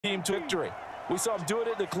team to victory. We saw him do it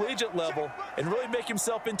at the collegiate level and really make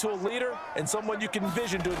himself into a leader and someone you can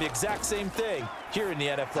envision doing the exact same thing here in the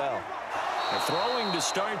NFL. Throwing to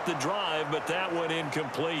start the drive, but that went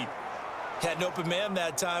incomplete. Had an open man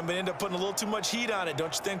that time, but ended up putting a little too much heat on it,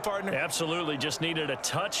 don't you think, partner? Absolutely. Just needed a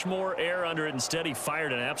touch more air under it. Instead, he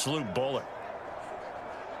fired an absolute bullet.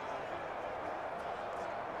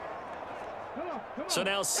 So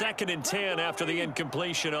now 2nd and 10 after the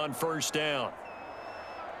incompletion on 1st down.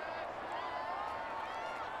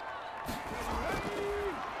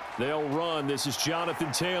 They'll run. This is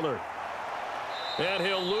Jonathan Taylor. And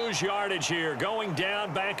he'll lose yardage here, going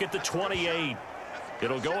down back at the 28.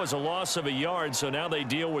 It'll go as a loss of a yard, so now they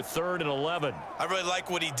deal with 3rd and 11. I really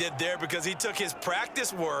like what he did there because he took his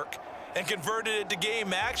practice work and converted it to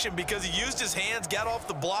game action because he used his hands, got off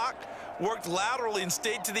the block, worked laterally and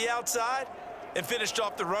stayed to the outside, and finished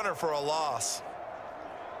off the runner for a loss.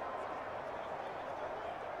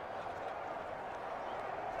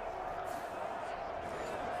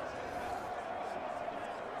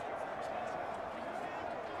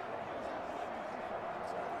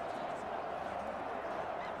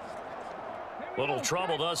 Little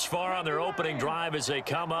trouble thus far on their opening drive as they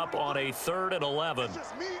come up on a 3rd and 11. It's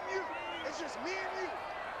just me and you. It's just me and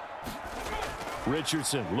you.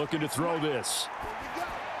 Richardson looking to throw this.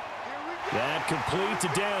 That complete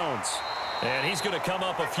to Downs. And he's going to come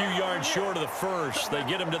up a few yards short of the first. They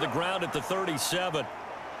get him to the ground at the 37.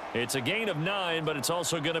 It's a gain of 9, but it's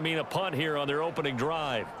also going to mean a punt here on their opening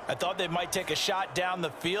drive. I thought they might take a shot down the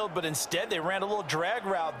field, but instead they ran a little drag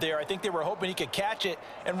route there. I think they were hoping he could catch it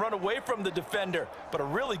and run away from the defender. But a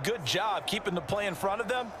really good job keeping the play in front of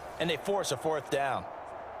them, and they force a 4th down.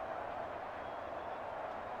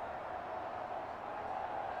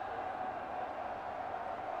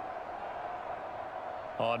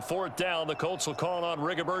 On 4th down, the Colts will call on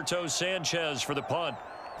Rigoberto Sanchez for the punt.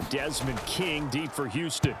 Desmond King deep for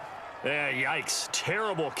Houston. Yikes.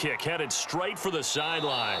 Terrible kick headed straight for the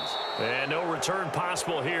sidelines. And no return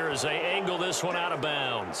possible here as they angle this one out of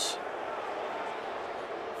bounds.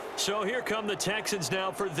 So here come the Texans now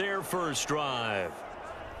for their first drive.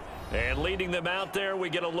 And leading them out there, we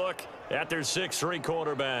get a look at their 6'3"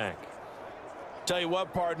 quarterback. Tell you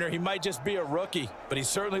what, partner, he might just be a rookie, but he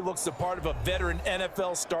certainly looks the part of a veteran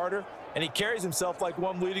NFL starter, and he carries himself like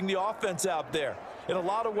one leading the offense out there. In a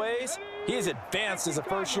lot of ways, he is advanced as a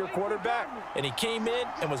first-year quarterback, and he came in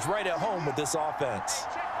and was right at home with this offense.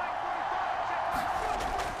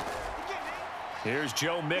 Here's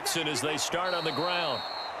Joe Mixon as they start on the ground.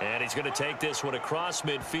 And he's going to take this one across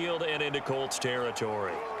midfield and into Colts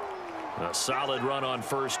territory. A solid run on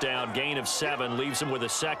 1st down, gain of 7, leaves him with a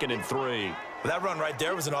 2nd and 3. Well, that run right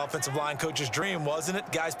there was an offensive line coach's dream, wasn't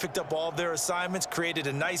it? Guys picked up all of their assignments, created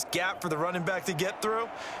a nice gap for the running back to get through,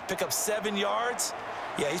 pick up 7 yards.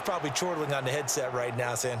 Yeah, he's probably chortling on the headset right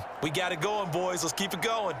now saying, we got it going, boys. Let's keep it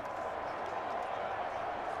going.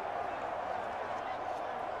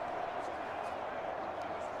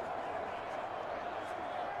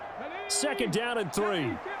 Second down and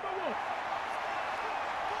 3.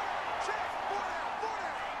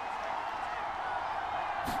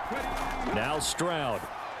 Now Stroud.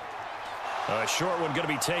 A short one going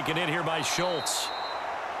to be taken in here by Schultz.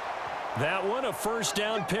 That one a 1st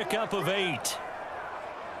down pickup of 8.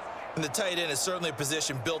 And the tight end is certainly a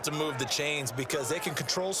position built to move the chains because they can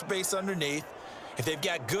control space underneath. If they've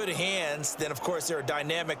got good hands, then, of course, they're a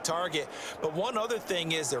dynamic target. But one other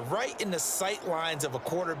thing is they're right in the sight lines of a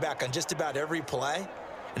quarterback on just about every play,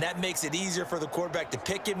 and that makes it easier for the quarterback to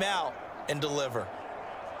pick him out and deliver.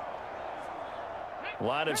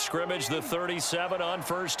 Line of scrimmage, the 37 on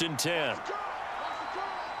 1st and 10.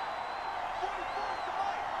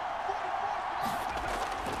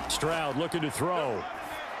 Stroud looking to throw.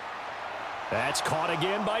 That's caught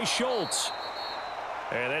again by Schultz.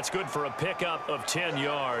 And that's good for a pickup of 10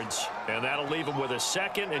 yards. And that'll leave him with a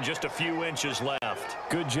 2nd and just a few inches left.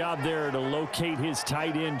 Good job there to locate his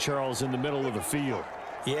tight end, Charles, in the middle of the field.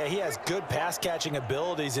 Yeah, he has good pass-catching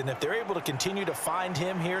abilities, and if they're able to continue to find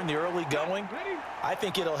him here in the early going, I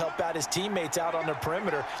think it'll help out his teammates out on the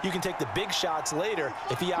perimeter. You can take the big shots later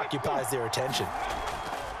if he occupies their attention.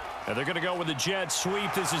 And they're going to go with the jet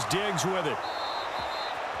sweep. This is Diggs with it.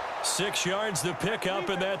 6 yards the pickup,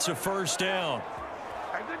 and that's a 1st down.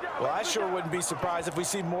 Well, I sure wouldn't be surprised if we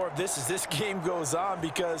see more of this as this game goes on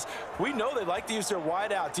because we know they like to use their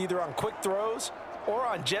wideouts either on quick throws or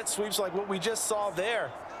on jet sweeps like what we just saw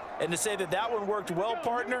there. And to say that that one worked well,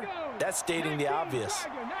 partner, that's stating the obvious.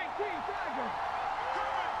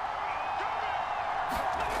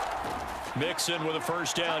 Mixon with a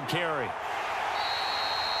 1st down carry.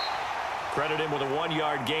 Credit him with a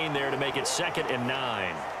 1-yard gain there to make it 2nd and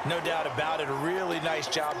 9. No doubt about it. A really nice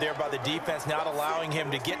job there by the defense, not allowing him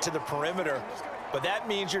to get to the perimeter. But that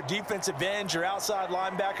means your defensive ends, your outside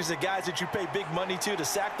linebackers, the guys that you pay big money to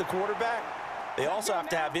sack the quarterback, they also have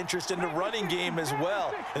to have interest in the running game as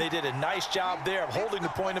well. And they did a nice job there of holding the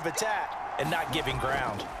point of attack and not giving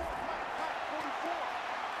ground.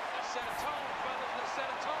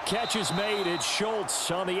 Catch is made. It's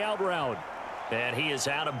Schultz on the out route. And he is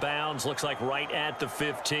out of bounds. Looks like right at the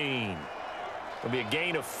 15. It'll be a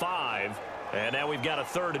gain of 5. And now we've got a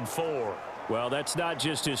 3rd and 4. Well, that's not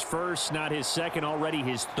just his first, not his second, already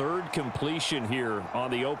his 3rd completion here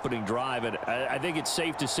on the opening drive. And I think it's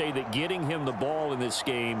safe to say that getting him the ball in this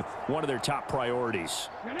game, one of their top priorities.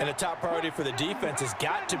 And a top priority for the defense has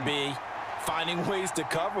got to be finding ways to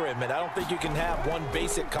cover him. And I don't think you can have one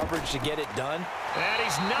basic coverage to get it done. And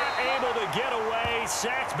he's not able to get away.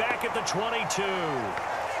 Sacked back at the 22.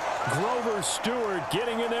 Grover Stewart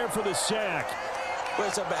getting in there for the sack. Well,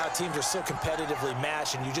 it's about how teams are so competitively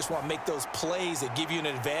matched, and you just want to make those plays that give you an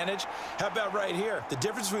advantage. How about right here? The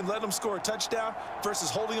difference between letting them score a touchdown versus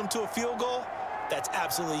holding them to a field goal, that's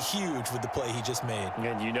absolutely huge with the play he just made.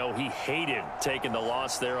 And you know he hated taking the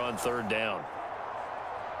loss there on 3rd down.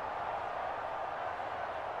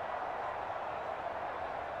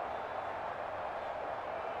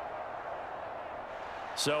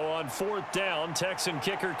 So on 4th down, Texan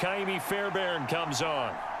kicker Kaimi Fairbairn comes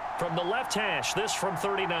on. From the left hash, this from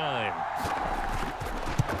 39.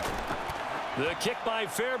 The kick by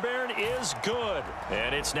Fairbairn is good.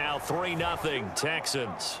 And it's now 3-0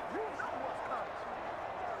 Texans.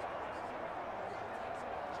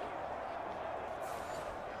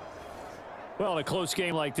 Well, in a close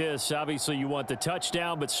game like this, obviously you want the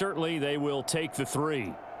touchdown, but certainly they will take the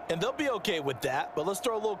 3. And they'll be okay with that, but let's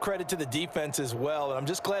throw a little credit to the defense as well. And I'm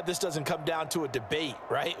just glad this doesn't come down to a debate,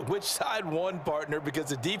 right? Which side won, partner? Because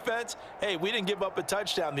the defense, hey, we didn't give up a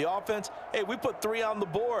touchdown. The offense, hey, we put 3 on the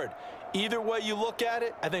board. Either way you look at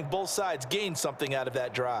it, I think both sides gained something out of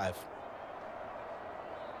that drive.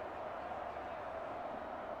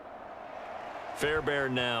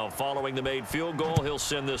 Fairbairn now following the made field goal. He'll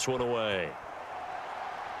send this one away.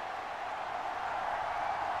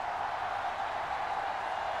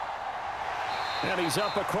 And he's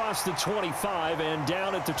up across the 25 and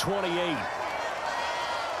down at the 28.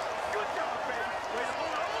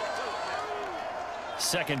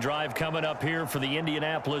 Second drive coming up here for the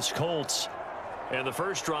Indianapolis Colts. And the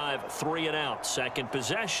first drive, 3 and out. Second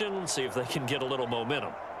possession, see if they can get a little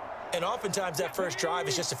momentum. And oftentimes that first drive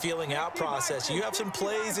is just a feeling out process. You have some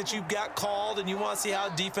plays that you've got called and you want to see how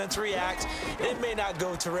defense reacts. It may not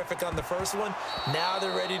go terrific on the first one. Now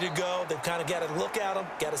they're ready to go. They've kind of got to look at them,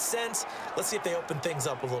 got a sense. Let's see if they open things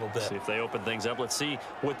up a little bit. See if they open things up. Let's see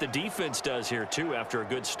what the defense does here, too, after a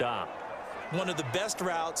good stop. One of the best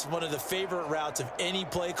routes, one of the favorite routes of any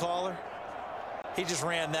play caller. He just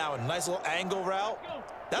ran that one. Nice little angle route.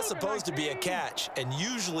 That's supposed to be a catch, and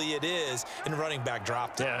usually it is in running back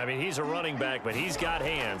drop. Yeah, I mean, he's a running back, but he's got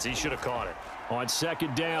hands. He should have caught it. On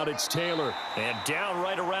second down, it's Taylor. And down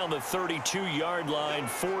right around the 32-yard line,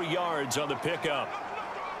 4 yards on the pickup.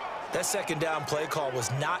 That second down play call was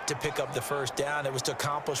not to pick up the first down. It was to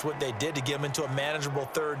accomplish what they did to get them into a manageable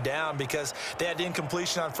 3rd down because they had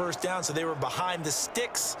incompletion on first down, so they were behind the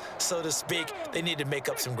sticks, so to speak. They needed to make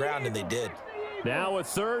up some ground, and they did. Now a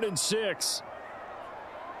 3rd and 6.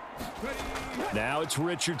 Now it's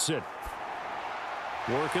Richardson.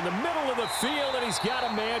 Work in the middle of the field, and he's got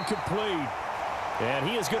a man complete. And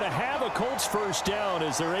he is going to have a Colts first down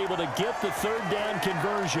as they're able to get the 3rd down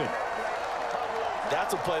conversion.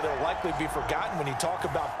 That's a play that will likely be forgotten when you talk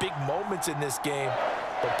about big moments in this game.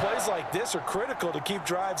 But plays like this are critical to keep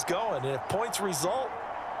drives going. And if points result,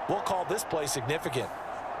 we'll call this play significant.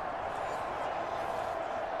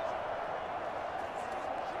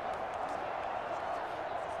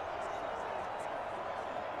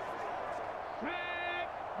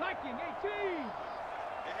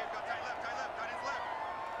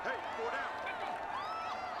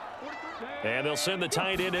 And they'll send the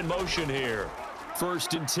tight end in motion here.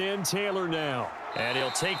 1st and 10, Taylor now. And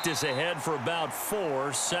he'll take this ahead for about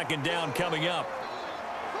 4. Second down coming up.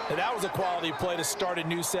 And that was a quality play to start a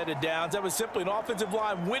new set of downs. That was simply an offensive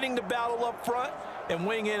line winning the battle up front and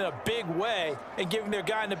winning in a big way and giving their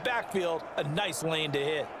guy in the backfield a nice lane to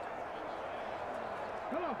hit.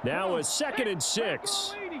 Now a 2nd and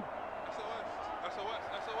 6.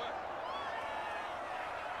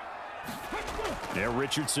 Now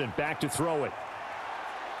Richardson back to throw it.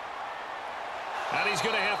 And he's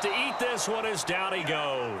going to have to eat this one as down he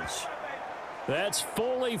goes. That's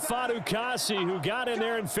Foley Fadukasi who got in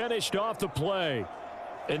there and finished off the play.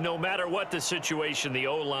 And no matter what the situation, the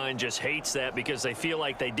O-line just hates that because they feel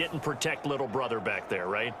like they didn't protect little brother back there,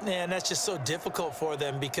 right? Yeah, and that's just so difficult for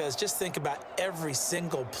them because just think about every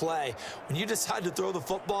single play. When you decide to throw the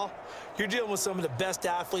football, you're dealing with some of the best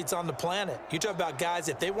athletes on the planet. You talk about guys,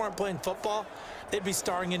 if they weren't playing football, they'd be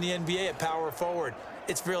starring in the NBA at power forward.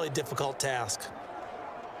 It's a really difficult task.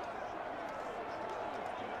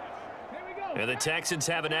 And the Texans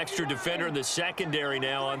have an extra defender in the secondary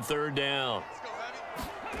now on third down.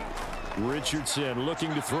 Richardson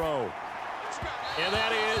looking to throw. And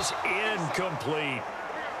that is incomplete.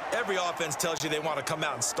 Every offense tells you they want to come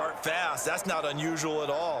out and start fast. That's not unusual at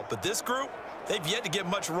all. But this group, they've yet to get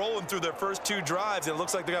much rolling through their first 2 drives. And it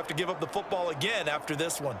looks like they're going to have to give up the football again after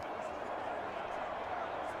this one.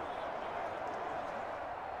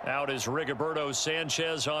 Out is Rigoberto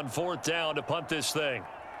Sanchez on fourth down to punt this thing.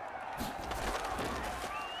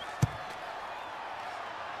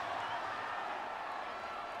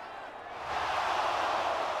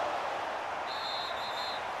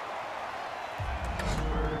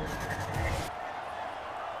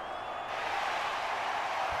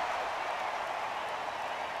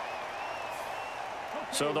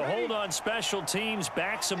 So the hold on special teams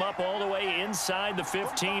backs him up all the way inside the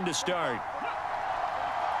 15 to start.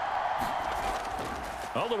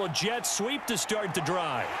 A little jet sweep to start the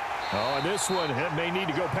drive. Oh, and this one may need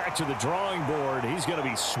to go back to the drawing board. He's going to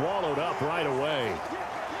be swallowed up right away.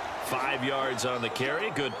 5 yards on the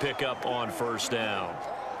carry. Good pickup on first down.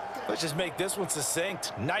 Let's just make this one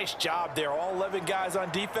succinct. Nice job there. All 11 guys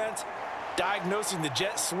on defense diagnosing the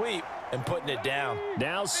jet sweep and putting it down.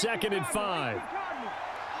 Now 2nd and 5.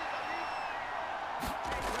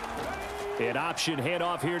 An option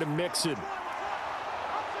handoff here to Mixon.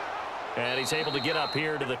 And he's able to get up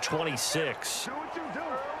here to the 26.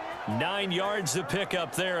 9 yards to pick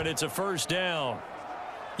up there, and it's a first down.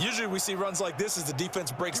 Usually we see runs like this as the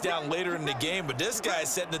defense breaks down later in the game, but this guy's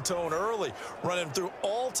setting the tone early, running through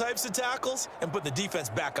all types of tackles and putting the defense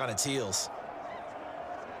back on its heels.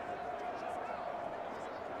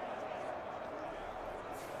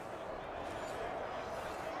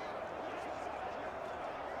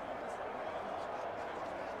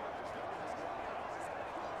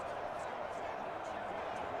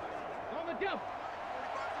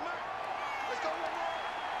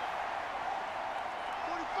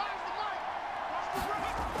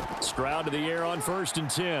 Stroud to the air on 1st and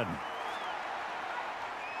 10.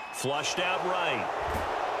 Flushed out right.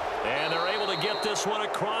 And they're able to get this one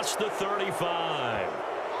across the 35.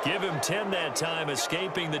 Give him 10 that time,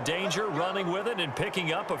 escaping the danger, running with it, and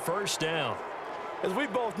picking up a first down. As we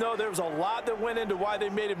both know, there was a lot that went into why they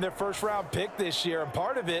made him their first-round pick this year, and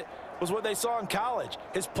part of it was what they saw in college,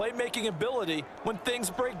 his playmaking ability when things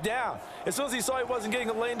break down. As soon as he saw he wasn't getting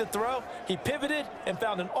a lane to throw, he pivoted and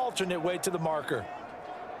found an alternate way to the marker.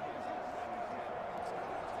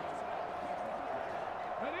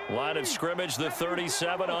 Line of scrimmage, the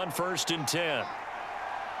 37 on 1st and 10.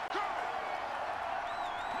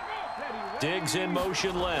 Diggs in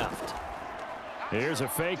motion left. Here's a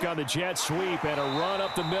fake on the jet sweep and a run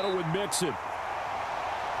up the middle with Mixon.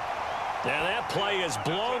 And that play is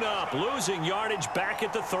blown up, losing yardage back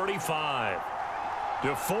at the 35.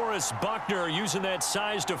 DeForest Buckner using that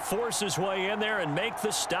size to force his way in there and make the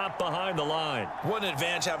stop behind the line. What an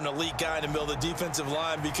advantage having an elite guy in the middle of the defensive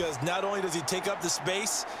line, because not only does he take up the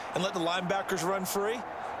space and let the linebackers run free,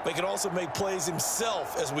 but he can also make plays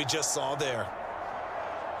himself, as we just saw there.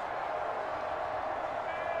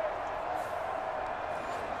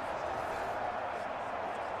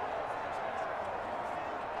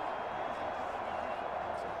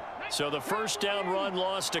 So the first down run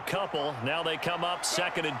lost a couple. Now they come up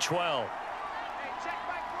 2nd and 12.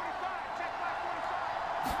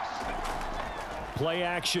 Play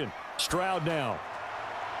action. Stroud now.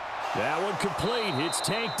 That one complete. It's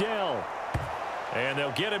Tank Dell. And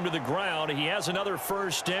they'll get him to the ground. He has another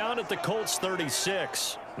first down at the Colts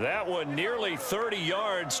 36. That one nearly 30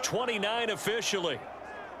 yards, 29 officially.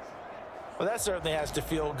 Well, that certainly has to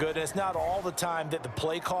feel good. And it's not all the time that the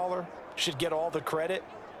play caller should get all the credit.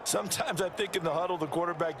 Sometimes I think in the huddle, the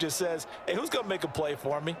quarterback just says, hey, who's going to make a play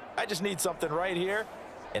for me? I just need something right here.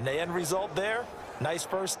 And the end result there, nice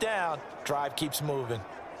first down. Drive keeps moving.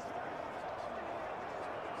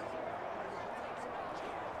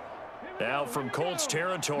 Now from Colts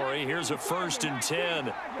territory, here's a 1st and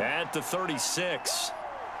 10 at the 36.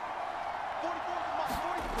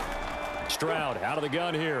 Stroud out of the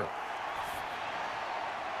gun here.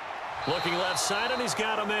 Looking left side, and he's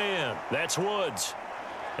got a man. That's Woods.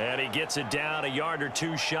 And he gets it down a yard or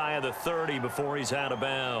two shy of the 30 before he's out of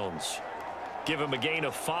bounds. Give him a gain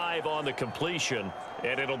of 5 on the completion,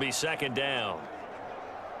 and it'll be 2nd down.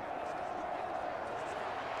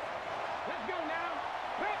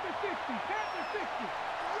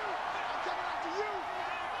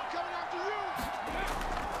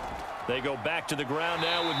 They go back to the ground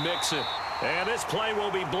now with Mixon. And this play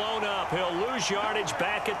will be blown up. He'll lose yardage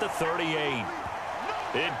back at the 38.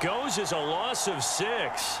 It goes as a loss of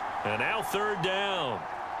 6. And now third down.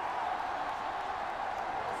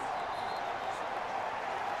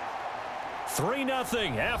 Three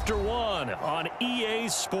 3-0 after 1 on EA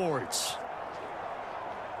Sports.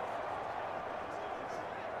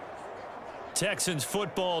 Texans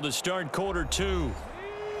football to start quarter 2.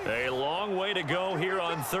 A long way to go here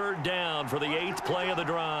on third down for the 8th play of the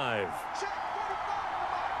drive.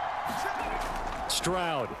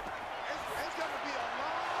 Stroud.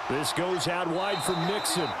 This goes out wide for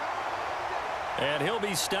Mixon. And he'll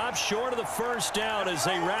be stopped short of the first down as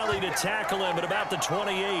they rally to tackle him at about the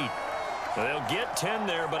 28. They'll get 10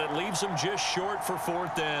 there, but it leaves them just short for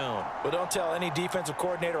fourth down. Well, don't tell any defensive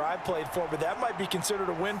coordinator I've played for, but that might be considered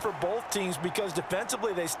a win for both teams because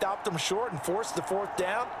defensively they stopped them short and forced the fourth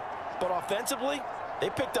down. But offensively, they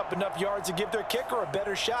picked up enough yards to give their kicker a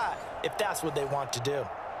better shot if that's what they want to do.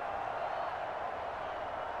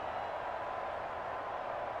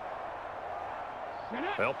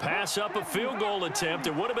 They'll pass up a field goal attempt.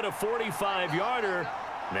 It would have been a 45-yarder.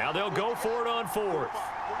 Now they'll go for it on fourth.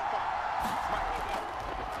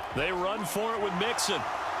 They run for it with Mixon.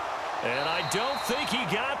 And I don't think he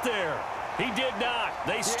got there. He did not.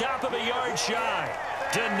 They stop him a yard shy.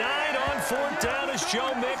 Denied on fourth down is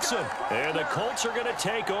Joe Mixon. And the Colts are going to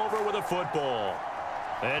take over with a football.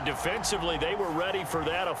 And defensively, they were ready for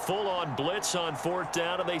that, a full-on blitz on fourth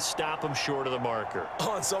down, and they stop him short of the marker.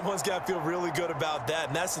 Oh, and someone's got to feel really good about that,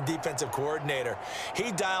 and that's the defensive coordinator.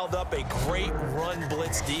 He dialed up a great run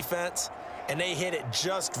blitz defense, and they hit it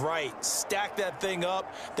just right. Stack that thing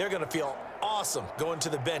up. They're going to feel awesome going to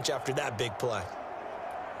the bench after that big play.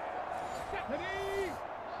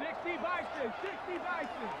 60 Bison, 60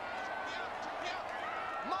 Bison.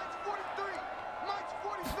 Mike's 43. Mike's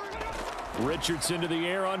 43. Richardson to the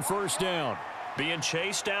air on first down. Being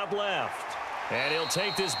chased out left. And he'll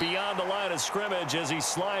take this beyond the line of scrimmage as he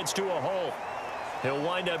slides to a hole. He'll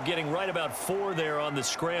wind up getting right about 4 there on the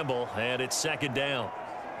scramble, and it's second down.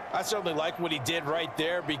 I certainly like what he did right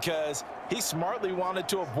there because he smartly wanted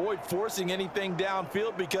to avoid forcing anything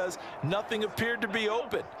downfield because nothing appeared to be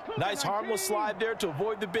open. Nice harmless slide there to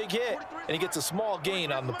avoid the big hit, and he gets a small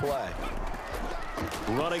gain on the play.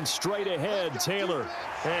 Running straight ahead, Taylor.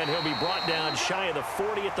 And he'll be brought down shy of the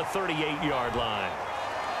 40 at the 38-yard line.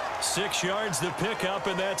 6 yards the pickup,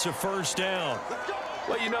 and that's a first down.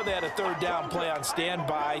 Well, you know they had a third down play on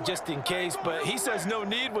standby just in case, but he says no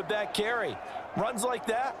need with that carry. Runs like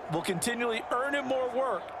that will continually earn him more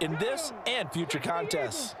work in this and future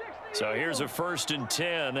contests. So here's a 1st and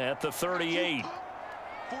 10 at the 38.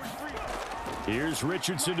 Here's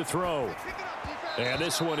Richardson to throw. And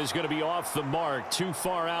this one is going to be off the mark, too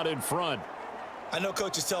far out in front. I know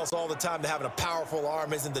coaches tell us all the time that having a powerful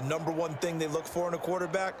arm isn't the #1 thing they look for in a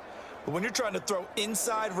quarterback. But when you're trying to throw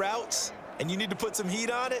inside routes and you need to put some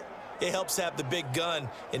heat on it, it helps have the big gun.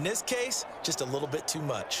 In this case, just a little bit too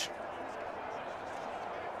much.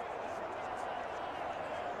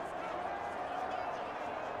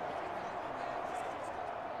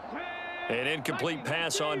 An incomplete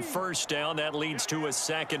pass on first down. That leads to a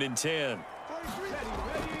 2nd and 10.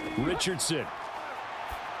 Richardson.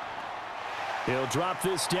 He'll drop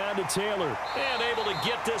this down to Taylor. And able to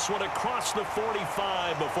get this one across the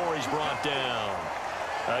 45 before he's brought down.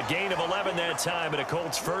 A gain of 11 that time and a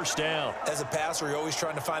Colts first down. As a passer, you're always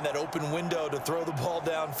trying to find that open window to throw the ball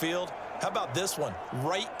downfield. How about this one?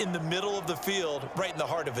 Right in the middle of the field, right in the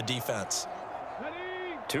heart of a defense.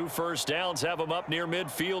 2 first downs have them up near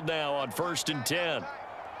midfield now on 1st and 10.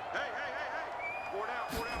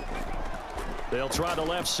 They'll try the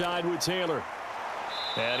left side with Taylor.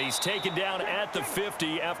 And he's taken down at the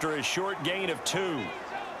 50 after a short gain of 2.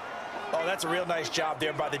 Oh, that's a real nice job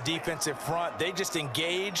there by the defensive front. They just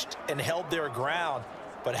engaged and held their ground.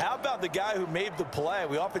 But how about the guy who made the play?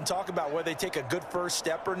 We often talk about whether they take a good first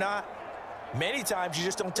step or not. Many times you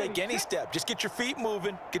just don't take any step. Just get your feet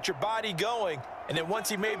moving, get your body going, and then once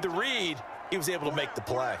he made the read, he was able to make the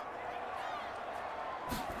play.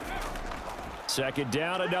 Second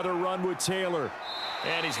down, another run with Taylor.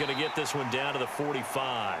 And he's going to get this one down to the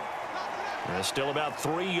 45. And still about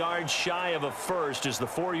 3 yards shy of a first as the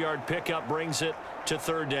 4-yard pickup brings it to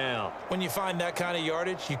third down. When you find that kind of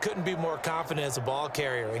yardage, you couldn't be more confident as a ball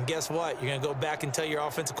carrier. And guess what? You're going to go back and tell your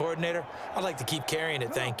offensive coordinator, I'd like to keep carrying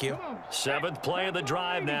it, thank you. 7th play of the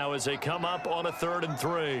drive now as they come up on a 3rd and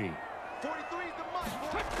 3.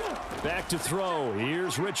 Back to throw.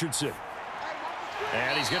 Here's Richardson.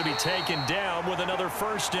 And he's going to be taken down with another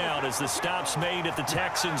first down as the stop's made at the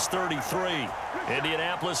Texans' 33.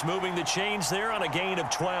 Indianapolis moving the chains there on a gain of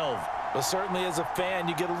 12. Well, certainly as a fan,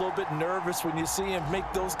 you get a little bit nervous when you see him make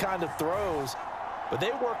those kind of throws. But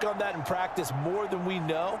they work on that in practice more than we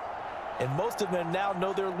know. And most of them now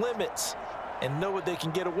know their limits and know what they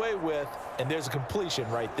can get away with. And there's a completion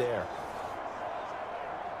right there.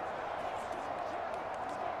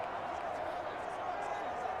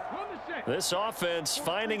 This offense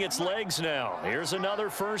finding its legs now. Here's another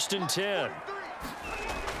 1st and 10.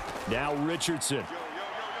 Now Richardson.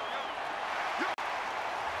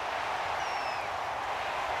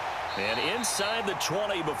 And inside the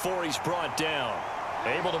 20 before he's brought down.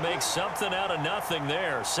 Able to make something out of nothing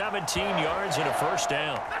there. 17 yards and a first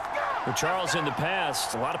down. Well, Charles, in the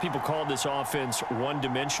past, a lot of people called this offense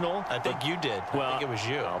one-dimensional. I think you did. Well, I think it was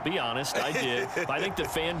you. I'll be honest, I did. I think the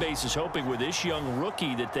fan base is hoping with this young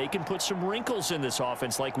rookie that they can put some wrinkles in this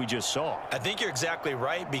offense like we just saw. I think you're exactly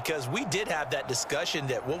right, because we did have that discussion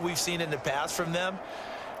that what we've seen in the past from them,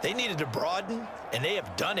 they needed to broaden, and they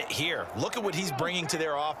have done it here. Look at what he's bringing to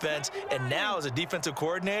their offense, and now as a defensive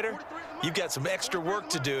coordinator, you've got some extra work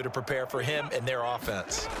to do to prepare for him and their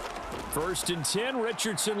offense. 1st and 10,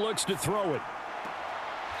 Richardson looks to throw it.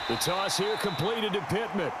 The toss here completed to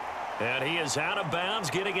Pittman. And he is out of bounds,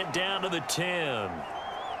 getting it down to the 10.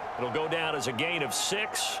 It'll go down as a gain of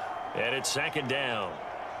 6, and it's 2nd down.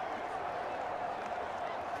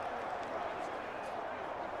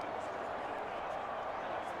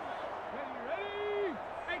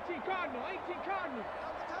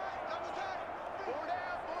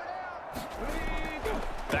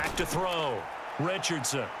 Back to throw.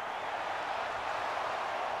 Richardson.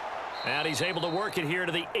 And he's able to work it here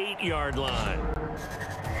to the 8-yard line.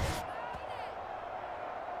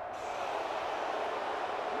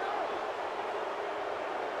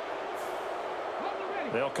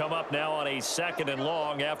 They'll come up now on a 2nd and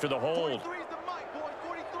long after the hold.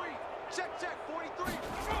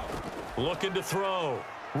 Looking to throw.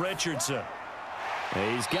 Richardson.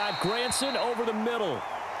 He's got Granson over the middle.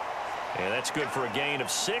 And that's good for a gain of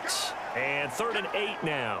 6. And 3rd and 8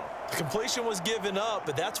 now. The completion was given up,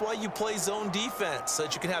 but that's why you play zone defense, so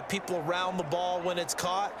that you can have people around the ball when it's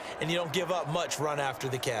caught, and you don't give up much run after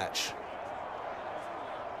the catch.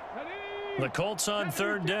 The Colts on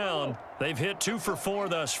 3rd down. They've hit 2 for 4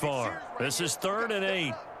 thus far. This is 3rd and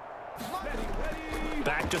 8.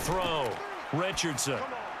 Back to throw. Richardson.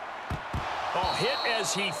 Oh, hit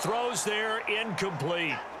as he throws there,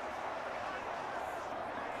 incomplete.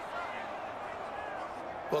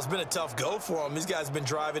 Well, it's been a tough go for them. These guys have been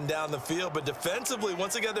driving down the field, but defensively,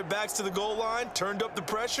 once they got their backs to the goal line, turned up the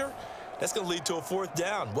pressure, that's going to lead to a 4th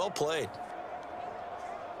down. Well played.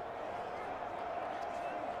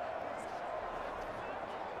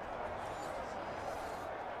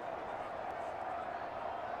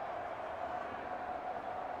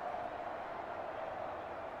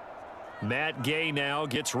 Matt Gay now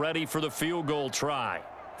gets ready for the field goal try.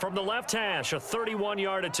 From the left hash, a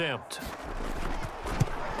 31-yard attempt.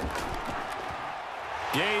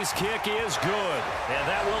 Gay's kick is good, and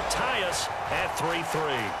that will tie us at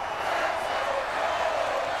 3-3.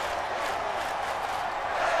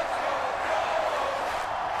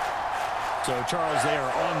 So, Charles, they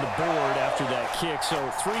are on the board after that kick. So,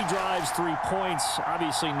 3 drives, 3 points.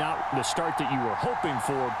 Obviously not the start that you were hoping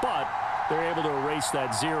for, but they're able to erase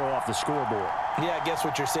that 0 off the scoreboard. Yeah, I guess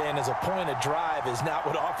what you're saying is a point of drive is not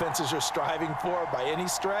what offenses are striving for by any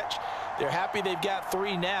stretch. They're happy they've got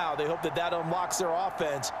 3 now. They hope that that unlocks their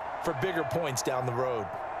offense for bigger points down the road.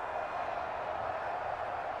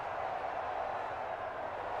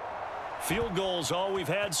 Field goals all we've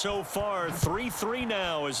had so far. 3-3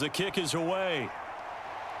 now as the kick is away.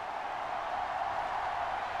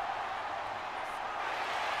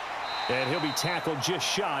 And he'll be tackled just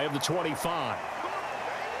shy of the 25.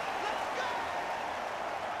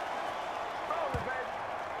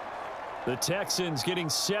 The Texans getting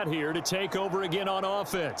set here to take over again on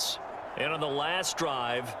offense. And on the last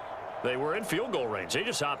drive, they were in field goal range. They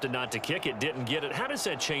just opted not to kick it, didn't get it. How does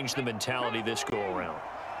that change the mentality this go-around?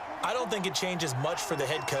 I don't think it changes much for the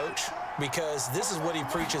head coach, because this is what he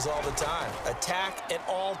preaches all the time. Attack at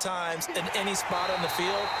all times in any spot on the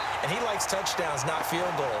field, and he likes touchdowns, not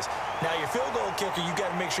field goals. Now, your field goal kicker, you've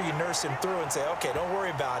got to make sure you nurse him through and say, okay, don't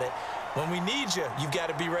worry about it. When we need you, you've got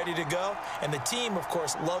to be ready to go. And the team, of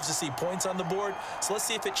course, loves to see points on the board. So let's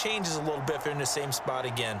see if it changes a little bit if they're in the same spot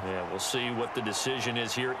again. Yeah, we'll see what the decision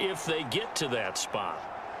is here if they get to that spot.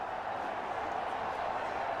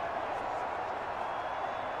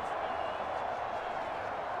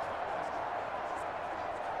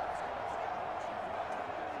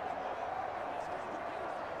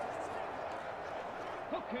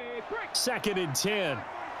 2nd and 10.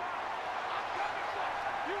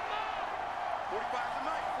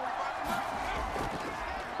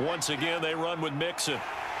 Once again, they run with Mixon.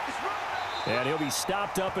 And he'll be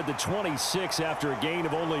stopped up at the 26 after a gain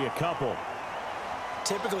of only a couple.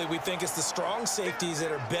 Typically, we think it's the strong safeties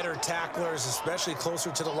that are better tacklers, especially closer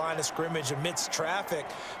to the line of scrimmage amidst traffic.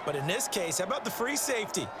 But in this case, how about the free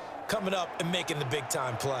safety coming up and making the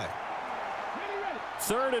big-time play?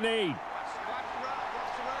 3rd and 8.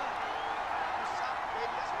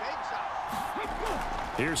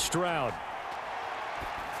 Here's Stroud.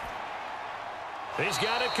 He's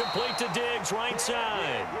got it complete to Diggs, right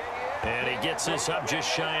side. And he gets this up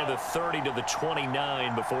just shy of the 30 to the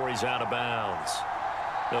 29 before he's out of bounds.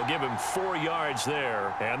 They'll give him 4 yards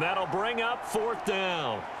there, and that'll bring up 4th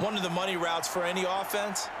down. One of the money routes for any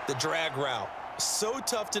offense, the drag route. So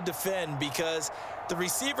tough to defend because the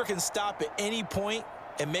receiver can stop at any point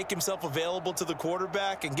and make himself available to the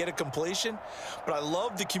quarterback and get a completion. But I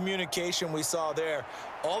love the communication we saw there.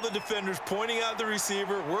 All the defenders pointing out the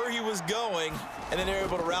receiver, where he was going, and then they're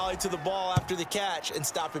able to rally to the ball after the catch and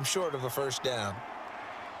stop him short of a 1st down.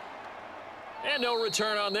 And no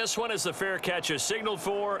return on this one as the fair catch is signaled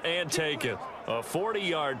for and taken. A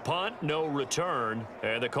 40-yard punt, no return.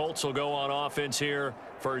 And the Colts will go on offense here,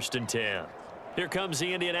 1st and 10. Here comes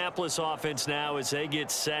the Indianapolis offense now as they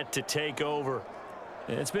get set to take over.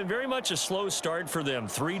 It's been very much a slow start for them.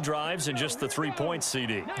 3 drives and just the 3 points,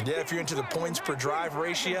 CD. Yeah, if you're into the points per drive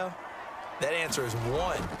ratio, that answer is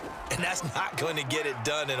 1. And that's not going to get it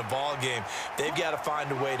done in a ball game. They've got to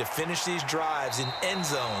find a way to finish these drives in end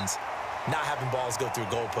zones, not having balls go through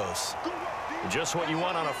goalposts. Just what you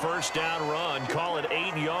want on a 1st down run. Call it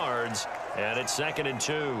 8 yards, and it's 2nd and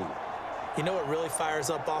 2. You know what really fires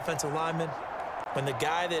up offensive linemen? When the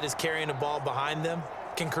guy that is carrying the ball behind them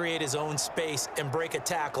can create his own space and break a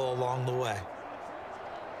tackle along the way.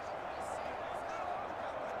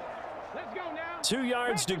 2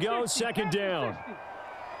 yards to go, 2nd down.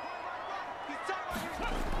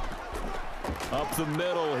 Up the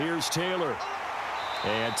middle, here's Taylor.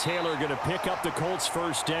 And Taylor going to pick up the Colts'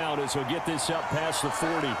 1st down as he'll get this up past the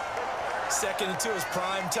 40. 2nd and 2 is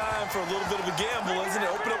prime time for a little bit of a gamble, isn't it?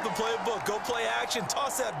 Open up the playbook, go play action,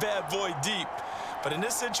 toss that bad boy deep. But in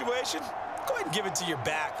this situation, go ahead and give it to your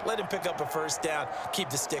back. Let him pick up a 1st down. Keep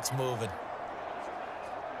the sticks moving.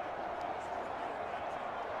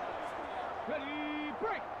 Ready,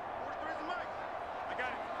 break. 43 is the mic. I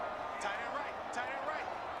got it. Tight end right. Tight end right.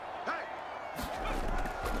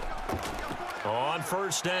 Hey. On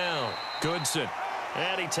 1st down, Goodson.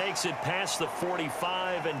 And he takes it past the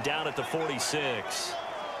 45 and down at the 46.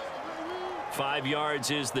 5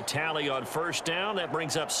 yards is the tally on 1st down. That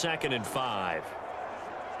brings up 2nd and 5.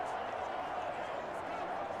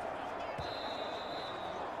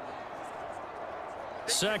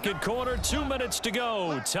 Second quarter, 2 minutes to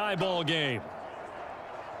go. Tie ball game.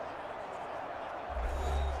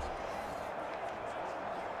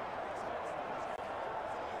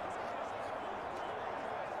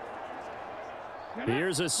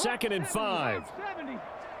 Here's a 2nd and 5.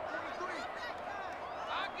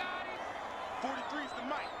 43 is the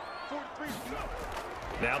mic. 43 is the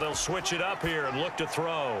mic. Now they'll switch it up here and look to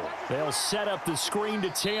throw. They'll set up the screen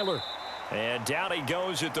to Taylor. And down he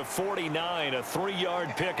goes at the 49, a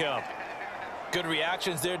 3-yard pickup. Good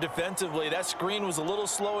reactions there defensively. That screen was a little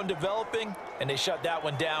slow in developing, and they shut that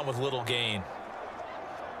one down with little gain.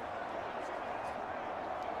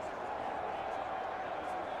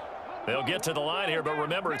 They'll get to the line here, but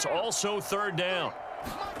remember, it's also 3rd down.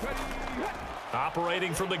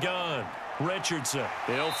 Operating from the gun, Richardson.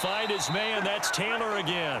 He'll find his man. That's Taylor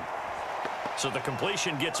again. So the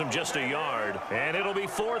completion gets him just a yard, and it'll be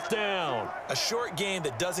 4th down. A short game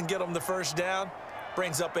that doesn't get them the 1st down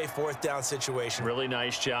brings up a 4th down situation. Really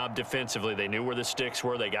nice job defensively. They knew where the sticks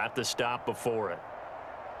were. They got the stop before it.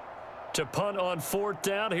 To punt on 4th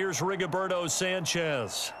down, here's Rigoberto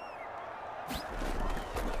Sanchez.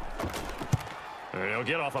 And he'll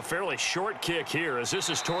get off a fairly short kick here as this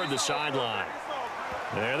is toward the sideline.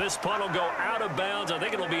 And this punt will go out of bounds. I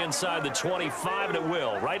think it'll be inside the 25, and it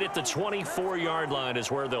will. Right at the 24-yard line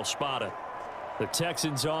is where they'll spot it. The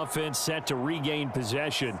Texans offense set to regain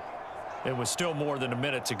possession. It was still more than a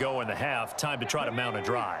minute to go in the half. Time to try to mount a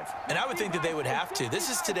drive. And I would think that they would have to.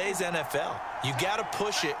 This is today's NFL. You got to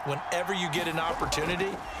push it whenever you get an opportunity.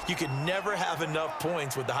 You can never have enough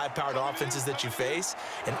points with the high-powered offenses that you face.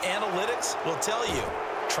 And analytics will tell you,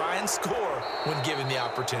 try and score when given the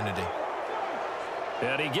opportunity.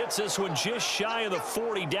 And he gets this one just shy of the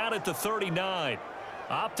 40, down at the 39.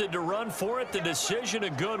 Opted to run for it. The decision a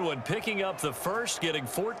good one. Picking up the first, getting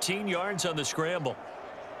 14 yards on the scramble.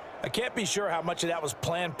 I can't be sure how much of that was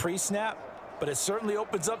planned pre-snap, but it certainly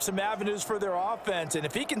opens up some avenues for their offense. And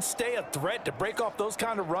if he can stay a threat to break off those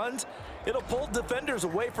kind of runs, it'll pull defenders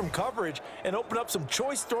away from coverage and open up some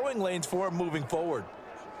choice throwing lanes for him moving forward.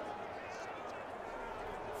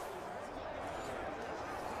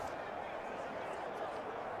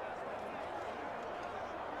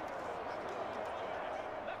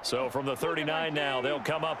 So from the 39 now, they'll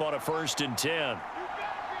come up on a 1st and 10.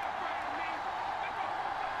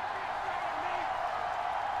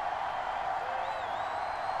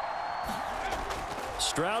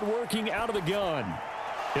 Stroud working out of the gun.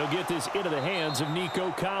 He'll get this into the hands of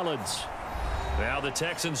Nico Collins. Now the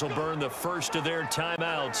Texans will burn the first of their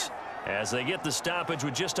timeouts as they get the stoppage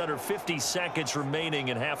with just under 50 seconds remaining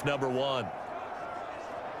in half number 1.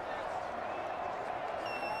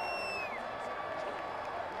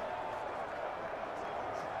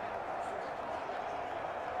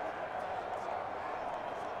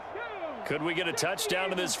 Could we get a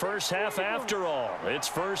touchdown in this first half after all? It's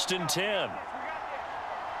 1st and 10.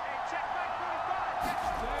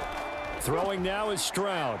 Throwing now is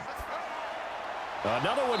Stroud.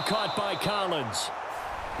 Another one caught by Collins.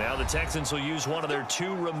 Now the Texans will use one of their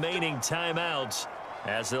 2 remaining timeouts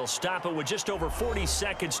as they'll stop it with just over 40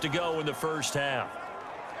 seconds to go in the first half.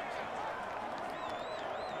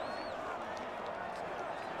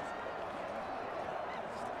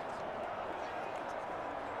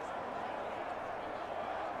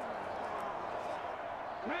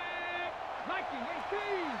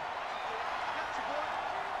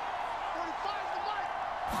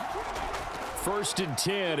 First and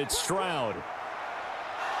 10, it's Stroud.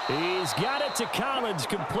 He's got it to Collins,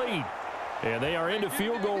 complete. And they are into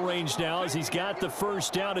field goal range now as he's got the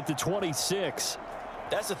first down at the 26.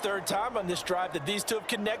 That's the 3rd time on this drive that these two have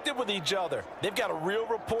connected with each other. They've got a real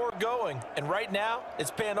rapport going, and right now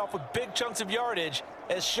it's paying off with big chunks of yardage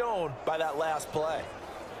as shown by that last play.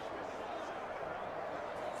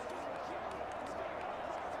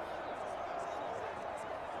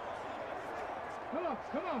 Come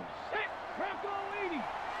on. Set. Crack on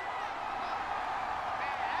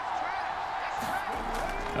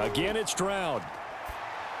 80. Again, it's Stroud.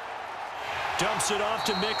 Dumps it off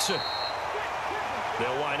to Mixon.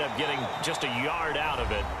 They'll wind up getting just a yard out of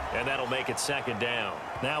it, and that'll make it 2nd down.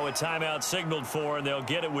 Now a timeout signaled for, and they'll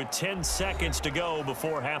get it with 10 seconds to go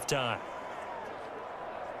before halftime.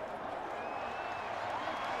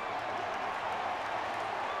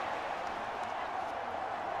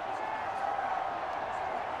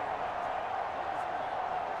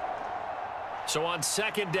 So on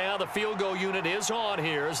 2nd down, the field goal unit is on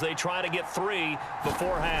here as they try to get 3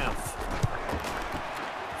 before half.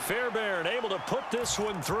 Fairbairn able to put this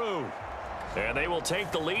one through. And they will take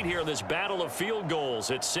the lead here in this battle of field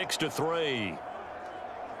goals at 6-3.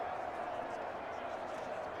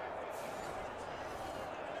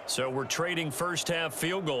 So we're trading first half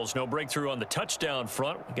field goals. No breakthrough on the touchdown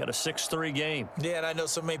front. We got a 6-3 game. Yeah, and I know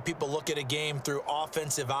so many people look at a game through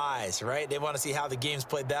offensive eyes, right? They want to see how the game's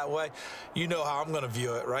played that way. You know how I'm going to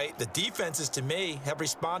view it, right? The defenses, to me, have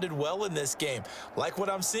responded well in this game. Like what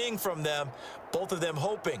I'm seeing from them, both of them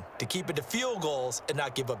hoping to keep it to field goals and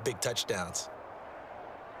not give up big touchdowns.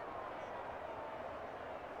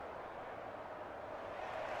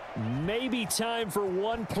 Maybe time for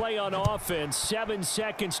one play on offense. 7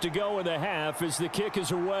 seconds to go in the half as the kick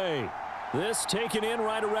is away. This taken in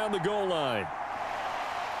right around the goal line.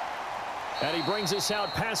 And he brings us out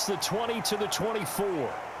past the 20 to the 24. Here we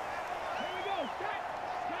go. Set.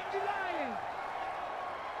 Time to line.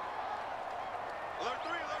 Alert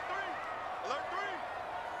 3. Alert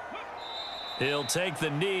 3. He'll take the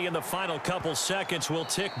knee, and the final couple seconds will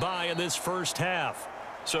tick by in this first half.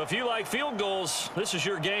 So if you like field goals, this is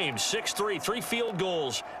your game. 6-3, 3 field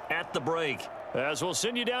goals at the break. As we'll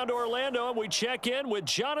send you down to Orlando, and we check in with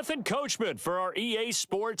Jonathan Coachman for our EA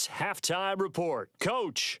Sports Halftime Report.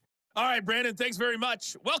 Coach. All right, Brandon, thanks very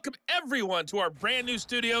much. Welcome, everyone, to our brand-new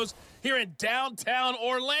studios here in downtown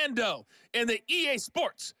Orlando in the EA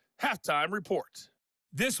Sports Halftime Report.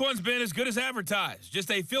 This one's been as good as advertised.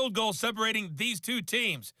 Just a field goal separating these two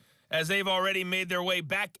teams, as they've already made their way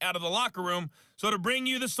back out of the locker room. So to bring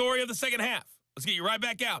you the story of the second half, let's get you right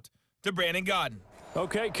back out to Brandon Godden.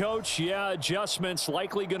 Okay, Coach, yeah, adjustments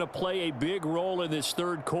likely going to play a big role in this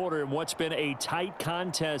third quarter in what's been a tight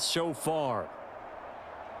contest so far.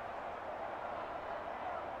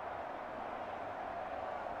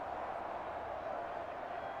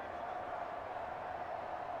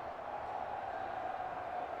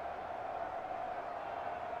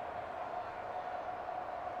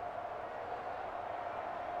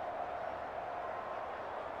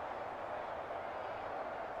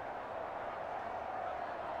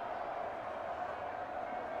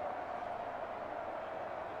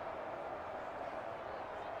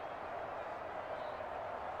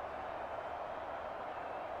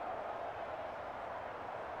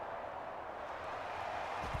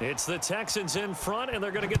 It's the Texans in front, and they're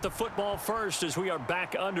going to get the football first as we are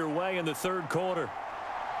back underway in the third quarter.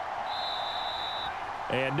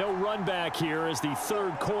 And no run back here as the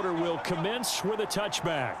third quarter will commence with a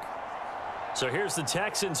touchback. So here's the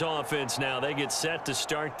Texans offense now. They get set to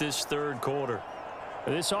start this third quarter.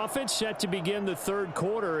 This offense set to begin the third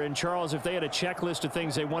quarter. And, Charles, if they had a checklist of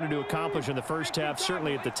things they wanted to accomplish in the first half,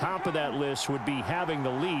 certainly at the top of that list would be having the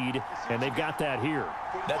lead, and they've got that here.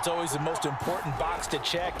 That's always the most important box to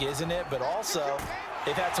check, isn't it? But also,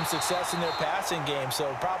 they've had some success in their passing game,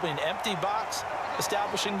 so probably an empty box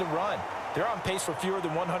establishing the run. They're on pace for fewer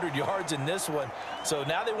than 100 yards in this one. So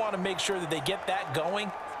now they want to make sure that they get that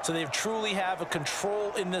going so they truly have a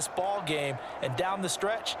control in this ball game. And down the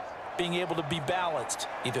stretch, being able to be balanced,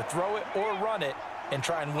 either throw it or run it, and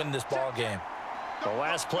try and win this ball game. The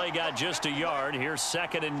last play got just a yard. Here's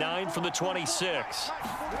 2nd and 9 from the 26.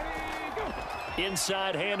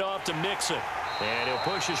 Inside handoff to Mixon. And he'll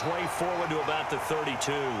push his way forward to about the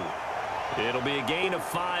 32. It'll be a gain of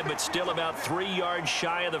 5, but still about 3 yards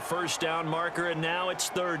shy of the first down marker, and now it's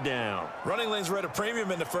 3rd down. Running lanes were at a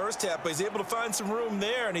premium in the first half, but he's able to find some room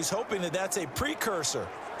there, and he's hoping that that's a precursor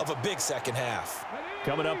of a big second half.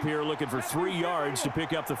 Coming up here looking for 3 yards to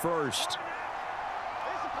pick up the first.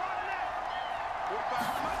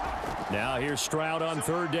 Now here's Stroud on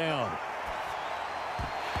 3rd down.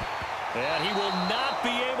 And he will not be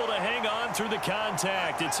able to hang on through the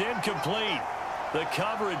contact. It's incomplete. The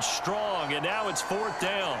coverage strong, and now it's 4th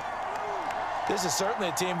down. This is certainly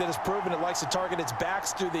a team that has proven it likes to target its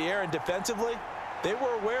backs through the air, and defensively, they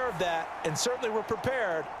were aware of that and certainly were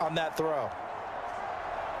prepared on that throw.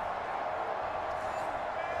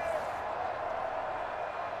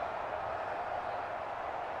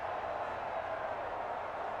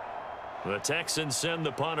 The Texans send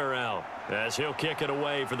the punter out as he'll kick it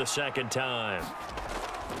away for the 2nd time.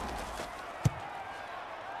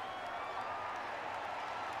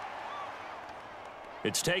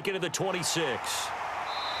 It's taken to the 26.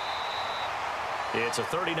 It's a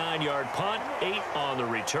 39-yard punt, 8 on the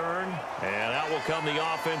return, and out will come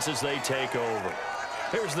the offense as they take over.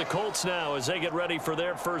 Here's the Colts now as they get ready for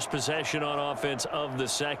their first possession on offense of the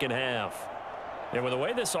second half. And with the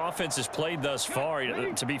way this offense has played thus far,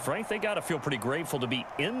 to be frank, they got to feel pretty grateful to be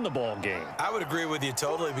in the ball game. I would agree with you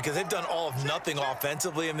totally because they've done all of nothing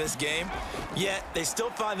offensively in this game, yet they still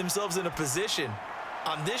find themselves in a position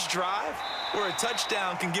on this drive where a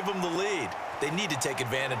touchdown can give them the lead. They need to take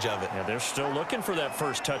advantage of it. Yeah, they're still looking for that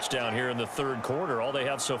first touchdown here in the third quarter. All they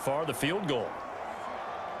have so far, the field goal.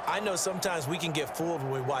 I know sometimes we can get fooled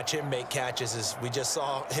when we watch him make catches as we just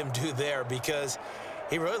saw him do there because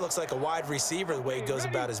he really looks like a wide receiver the way he goes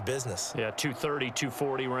about his business. Yeah, 230,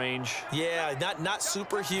 240 range. Yeah, not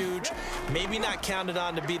super huge. Maybe not counted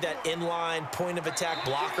on to be that inline point-of-attack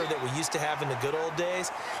blocker that we used to have in the good old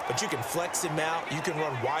days. But you can flex him out. You can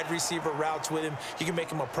run wide receiver routes with him. You can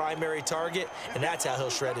make him a primary target, and that's how he'll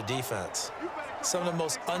shred a defense. Some of the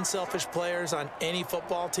most unselfish players on any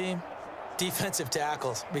football team, defensive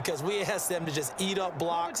tackles, because we ask them to just eat up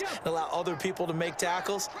blocks and allow other people to make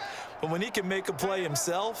tackles. But when he can make a play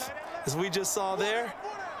himself, as we just saw there,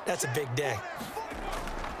 that's a big day.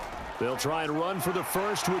 They'll try and run for the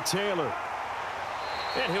first with Taylor.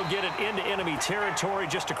 And he'll get it into enemy territory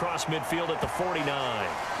just across midfield at the 49.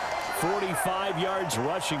 45 yards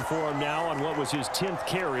rushing for him now on what was his 10th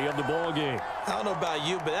carry of the ball game. I don't know about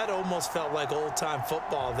you, but that almost felt like old-time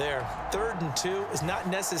football there. 3rd and 2 is not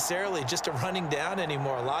necessarily just a running down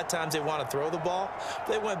anymore. A lot of times they want to throw the ball.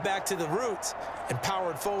 They went back to the roots and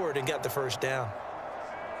powered forward and got the first down.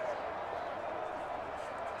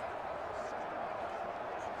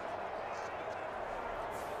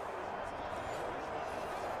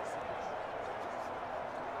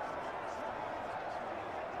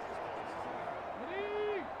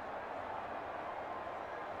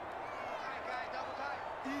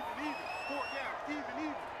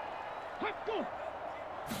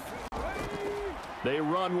 They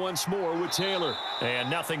run once more with Taylor. And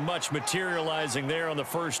nothing much materializing there on the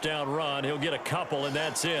first down run. He'll get a couple, and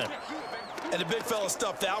that's it. And the big fella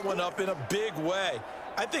stuffed that one up in a big way.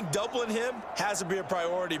 I think doubling him has to be a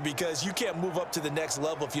priority because you can't move up to the next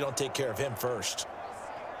level if you don't take care of him first.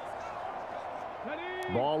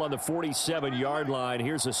 Ball on the 47-yard line.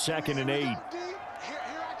 Here's a 2nd and 8.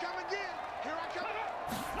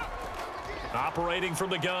 Operating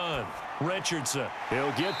from the gun, Richardson.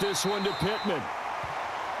 He'll get this one to Pittman.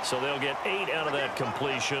 So they'll get 8 out of that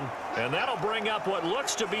completion. And that'll bring up what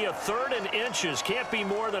looks to be a 3rd and inches. Can't be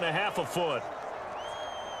more than a half a foot.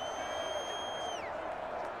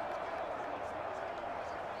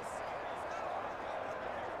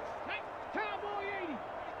 Cowboy 80.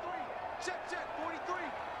 Check, 43.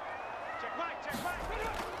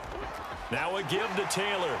 Now a give to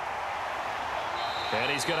Taylor. And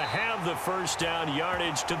he's going to have the first down,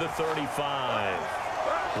 yardage to the 35.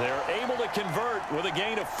 They're able to convert with a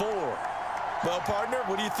gain of 4. Well, partner,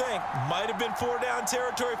 what do you think? Might have been 4-down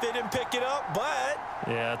territory if they didn't pick it up, but...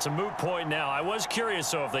 Yeah, it's a moot point now. I was curious,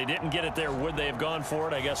 so if they didn't get it there, would they have gone for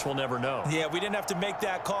it? I guess we'll never know. Yeah, we didn't have to make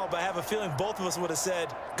that call, but I have a feeling both of us would have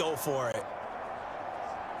said, go for it.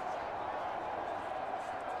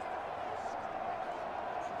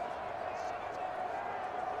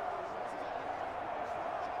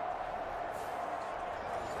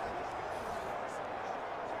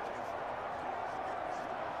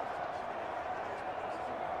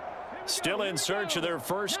 Still in search of their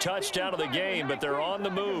first touchdown of the game, but they're on the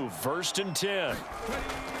move. 1st and 10.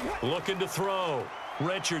 Looking to throw.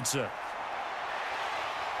 Richardson.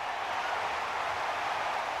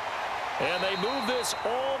 And they move this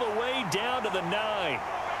all the way down to the 9.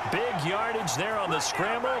 Big yardage there on the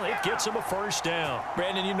scramble. It gets them a first down.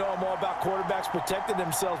 Brandon, you know I'm all about quarterbacks protecting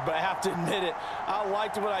themselves, but I have to admit it, I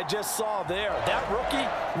liked what I just saw there. That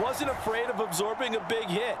rookie wasn't afraid of absorbing a big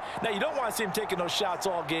hit. Now, you don't want to see him taking those shots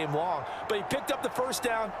all game long, but he picked up the first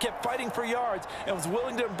down, kept fighting for yards, and was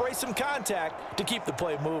willing to embrace some contact to keep the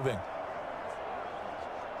play moving.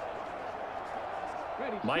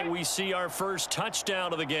 Might we see our first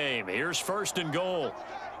touchdown of the game? Here's 1st and goal.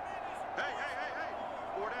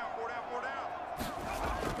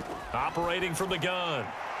 Operating from the gun.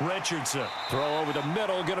 Richardson. Throw over the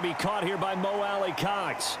middle. Going to be caught here by Mo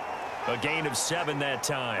Alley-Cox. A gain of 7 that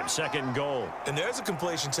time. 2nd and goal. And there's a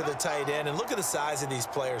completion to the tight end. And look at the size of these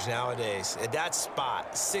players nowadays. At that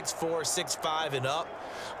spot, 6'4", 6'5", and up.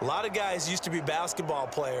 A lot of guys used to be basketball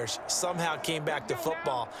players, somehow came back to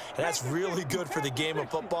football. And that's really good for the game of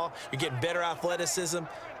football. You're getting better athleticism,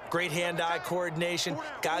 great hand-eye coordination,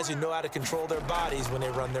 guys who know how to control their bodies when they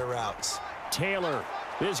run their routes. Taylor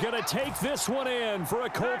is going to take this one in for a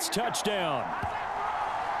Colts touchdown.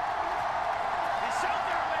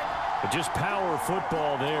 Just power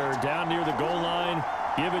football there down near the goal line.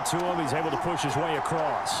 Give it to him. He's able to push his way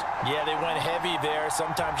across. Yeah, they went heavy there.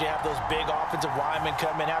 Sometimes you have those big offensive linemen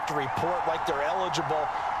come and have to report like they're eligible,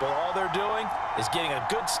 but all they're doing is getting a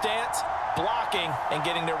good stance, blocking, and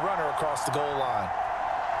getting their runner across the goal line.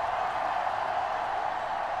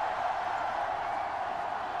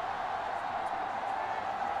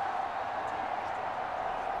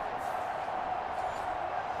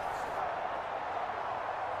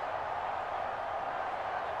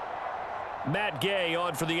 Matt Gay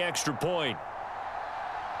on for the extra point.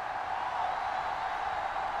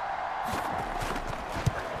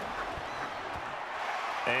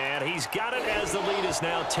 And he's got it as the lead is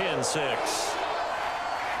now 10-6.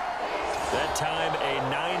 That time a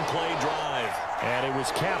 9-play drive. And it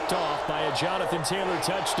was capped off by a Jonathan Taylor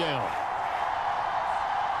touchdown.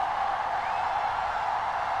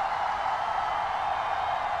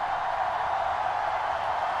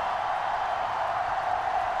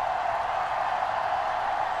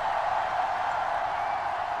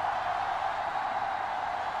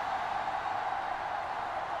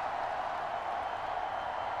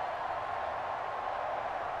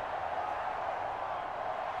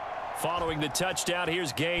 Following the touchdown,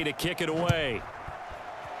 here's Gay to kick it away.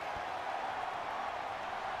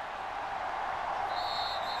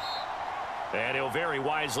 And he'll very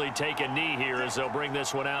wisely take a knee here as they'll bring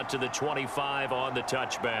this one out to the 25 on the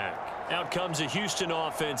touchback. Out comes the Houston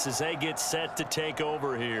offense as they get set to take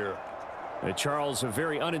over here. Charles, a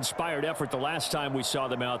very uninspired effort the last time we saw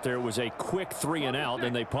them out there. It was a quick 3-and-out,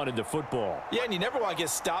 and they punted the football. Yeah, and you never want to get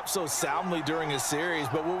stopped so soundly during a series,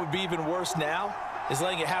 but what would be even worse now is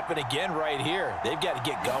letting it happen again right here. They've got to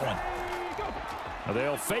get going.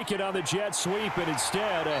 They'll fake it on the jet sweep, and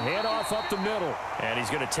instead a handoff up the middle. And he's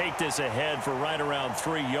going to take this ahead for right around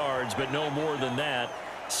 3 yards, but no more than that.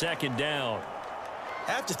 2nd down.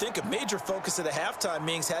 I have to think a major focus of the halftime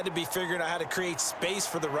meetings had to be figuring out how to create space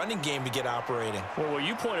for the running game to get operating. Well, what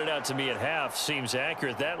you pointed out to me at half seems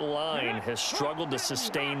accurate. That line has struggled to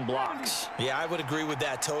sustain blocks. Yeah, I would agree with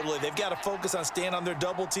that totally. They've got to focus on staying on their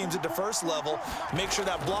double teams at the first level, make sure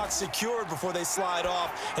that block's secured before they slide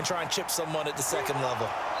off and try and chip someone at the second level.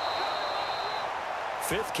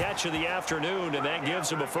 5th catch of the afternoon, and that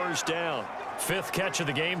gives him a first down. 5th catch of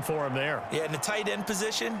the game for him there. Yeah, and the tight end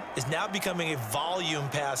position is now becoming a volume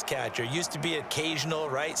pass catcher. Used to be occasional,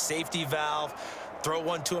 right? Safety valve, throw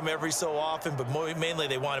one to him every so often, but mainly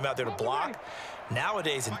they want him out there to block.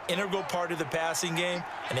 Nowadays, an integral part of the passing game,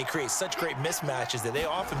 and they create such great mismatches that they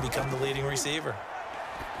often become the leading receiver.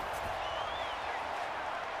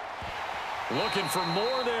 Looking for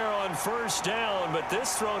more there on first down, but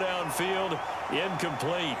this throw downfield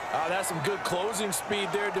incomplete. That's some good closing speed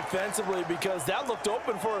there defensively because that looked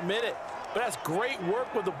open for a minute. But that's great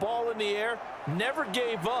work with the ball in the air. Never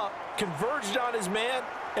gave up, converged on his man,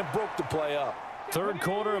 and broke the play up. Third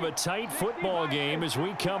quarter of a tight football game as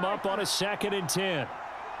we come up on a 2nd and 10.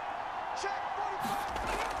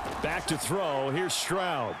 Back to throw. Here's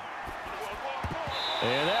Stroud.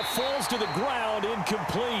 And that falls to the ground,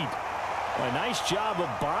 incomplete. A nice job of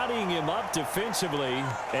bodying him up defensively,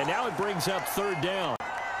 and now it brings up 3rd down.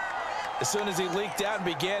 As soon as he leaked out and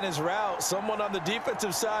began his route, someone on the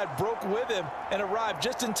defensive side broke with him and arrived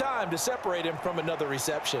just in time to separate him from another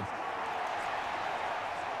reception.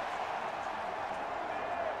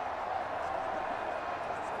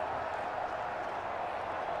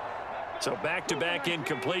 So back-to-back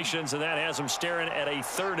incompletions, and that has him staring at a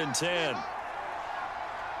 3rd and 10.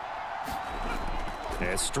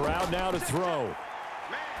 And Stroud now to throw.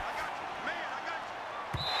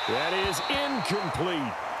 That is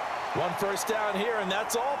incomplete. 1 first down here, and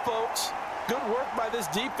that's all, folks. Good work by this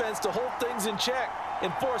defense to hold things in check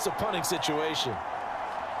and force a punting situation.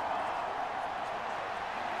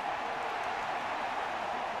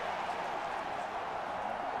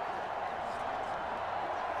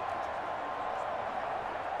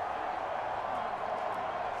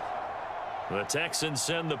 The Texans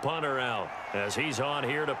send the punter out as he's on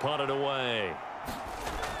here to punt it away.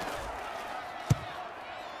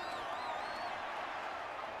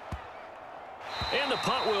 And the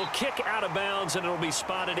punt will kick out of bounds, and it'll be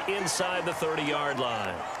spotted inside the 30-yard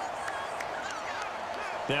line.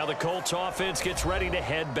 Now the Colts offense gets ready to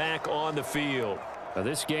head back on the field. Now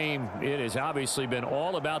this game, it has obviously been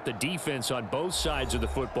all about the defense on both sides of the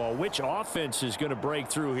football. Which offense is going to break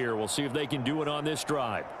through here? We'll see if they can do it on this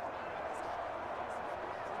drive.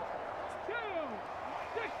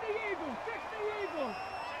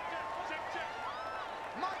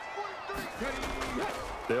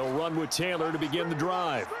 They'll run with Taylor to begin the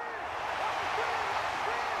drive.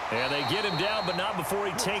 And they get him down, but not before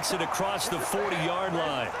he takes it across the 40-yard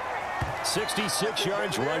line. 66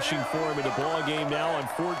 yards rushing for him in the ball game now on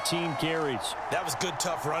 14 carries. That was good,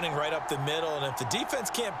 tough running right up the middle. And if the defense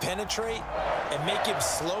can't penetrate and make him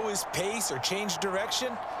slow his pace or change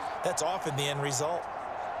direction, that's often the end result.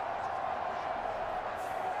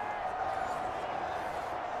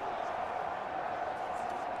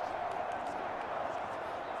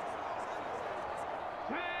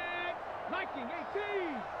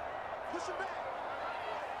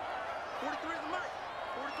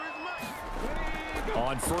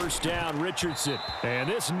 On first down, Richardson. And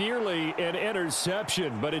this nearly an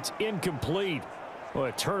interception, but it's incomplete. Well,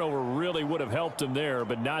 a turnover really would have helped him there,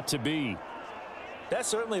 but not to be. That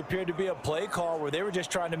certainly appeared to be a play call where they were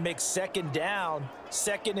just trying to make 2nd down,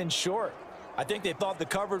 2nd and short. I think they thought the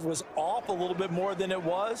coverage was off a little bit more than it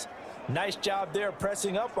was. Nice job there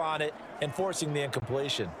pressing up on it and forcing the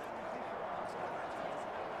incompletion.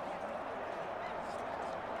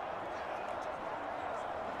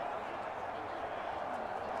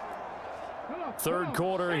 Third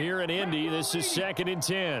quarter here in Indy. This is 2nd and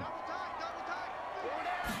 10.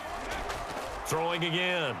 Throwing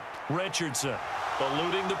again. Richardson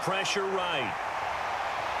eluding the pressure right.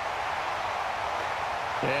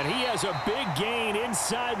 And he has a big gain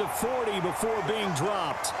inside the 40 before being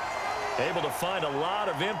dropped. Able to find a lot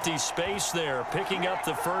of empty space there, picking up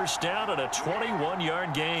the first down at a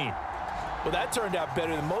 21-yard gain. Well, that turned out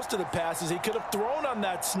better than most of the passes he could have thrown on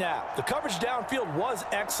that snap. The coverage downfield was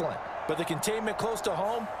excellent, but the containment close to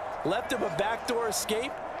home left him a backdoor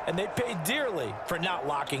escape, and they paid dearly for not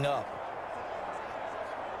locking up.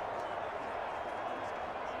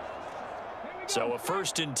 So a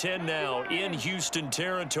 1st and 10 now in Houston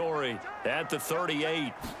territory at the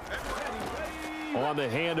 38. On the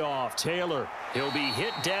handoff, Taylor. He'll be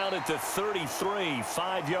hit down at the 33,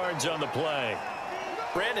 5 yards on the play.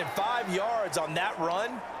 Brandon, 5 yards on that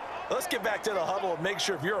run. Let's get back to the huddle and make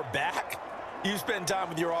sure if you're a back, you spend time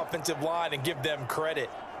with your offensive line and give them credit.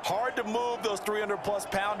 Hard to move those 300-plus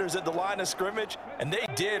pounders at the line of scrimmage, and they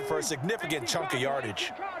did for a significant chunk of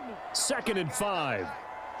yardage. 2nd and 5.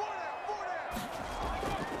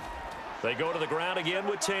 They go to the ground again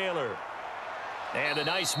with Taylor. And a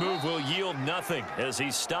nice move will yield nothing as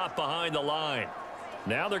he's stopped behind the line.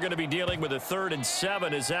 Now they're going to be dealing with a 3rd and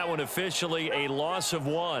 7. Is that one officially a loss of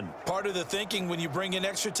 1? Part of the thinking when you bring in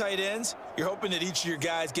extra tight ends, you're hoping that each of your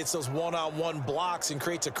guys gets those one-on-one blocks and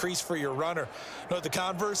creates a crease for your runner. You know what the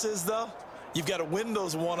converse is, though? You've got to win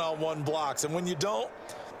those one-on-one blocks, and when you don't,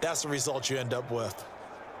 that's the result you end up with.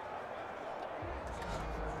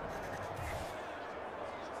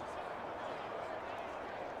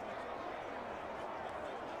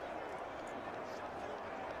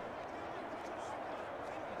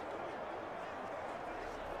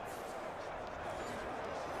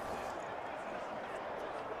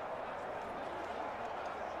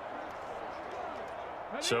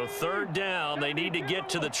 So third down, they need to get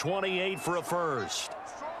to the 28 for a first.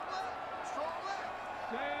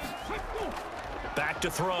 Back to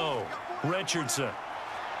throw. Richardson.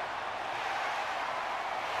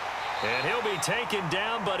 And he'll be taken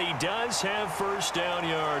down, but he does have first down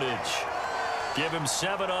yardage. Give him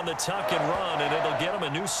 7 on the tuck and run, and it'll get him a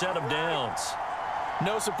new set of downs.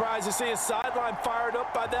 No surprise to see his sideline fired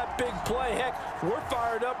up by that big play. Heck, we're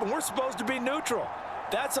fired up, and we're supposed to be neutral.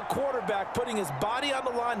 That's a quarterback putting his body on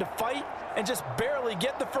the line to fight and just barely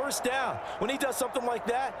get the first down. When he does something like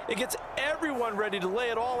that, it gets everyone ready to lay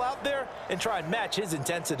it all out there and try and match his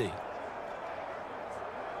intensity.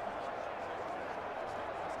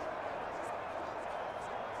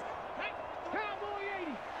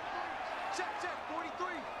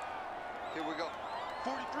 Here we go.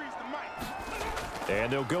 43 is the mic.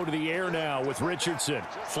 And they'll go to the air now with Richardson.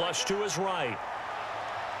 Flush to his right.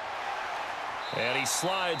 And he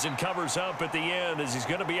slides and covers up at the end as he's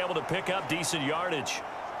going to be able to pick up decent yardage.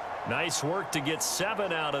 Nice work to get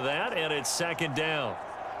 7 out of that, and it's second down.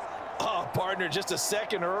 Oh, partner, just a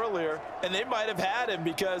second earlier, and they might have had him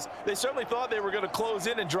because they certainly thought they were going to close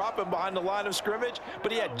in and drop him behind the line of scrimmage,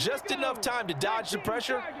 but he had just enough time to dodge the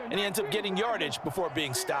pressure, and he ends up getting yardage before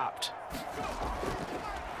being stopped.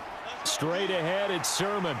 Straight ahead, it's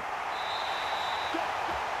Sermon.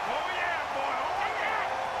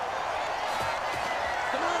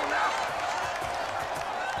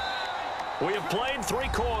 We have played 3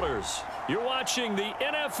 quarters. You're watching the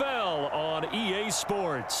NFL on EA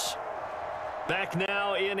Sports. Back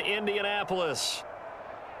now in Indianapolis.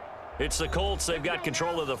 It's the Colts. They've got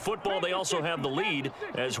control of the football. They also have the lead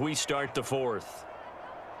as we start the fourth.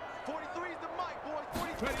 43 is the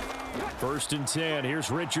mic, boys. 1st and 10. Here's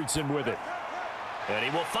Richardson with it. And he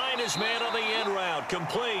will find his man on the end route.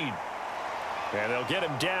 Complete. And they'll get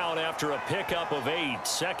him down after a pickup of 8.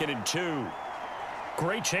 2nd and 2.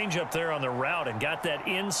 Great change up there on the route and got that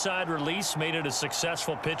inside release, made it a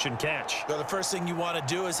successful pitch and catch. Well, the first thing you want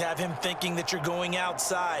to do is have him thinking that you're going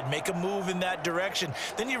outside, make a move in that direction.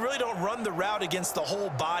 Then you really don't run the route against the whole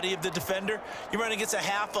body of the defender. You run against a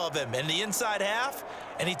half of him, and the inside half,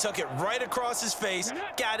 and he took it right across his face,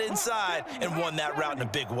 got inside, and won that route in a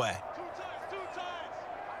big way. 2 times.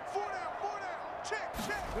 4 down. Check.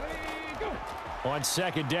 On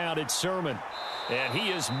 2nd down, it's Sermon. And he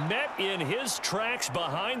is met in his tracks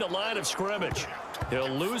behind the line of scrimmage. He'll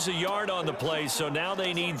lose a yard on the play, so now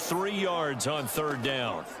they need 3 yards on 3rd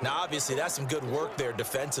down. Now, obviously, that's some good work there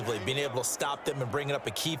defensively, being able to stop them and bringing up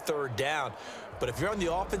a key 3rd down. But if you're on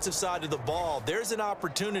the offensive side of the ball, there's an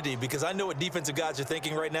opportunity, because I know what defensive guys are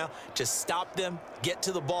thinking right now. Just stop them, get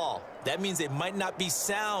to the ball. That means they might not be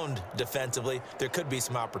sound defensively. There could be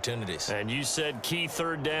some opportunities. And you said key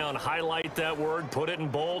 3rd down. Highlight that word, put it in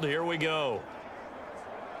bold. Here we go.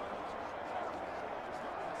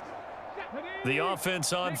 The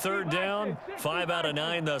offense on 3rd down, 5 out of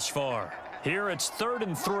 9 thus far. Here it's 3rd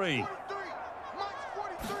and 3.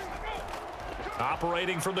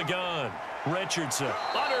 Operating from the gun. Richardson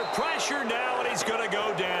under pressure now, and he's going to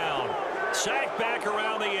go down. Sacked back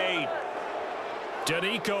around the 8.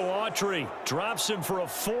 Danico Autry drops him for a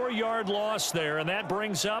 4-yard loss there, and that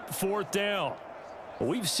brings up 4th down.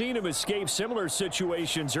 We've seen him escape similar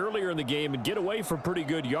situations earlier in the game and get away from pretty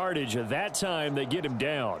good yardage. At that time, they get him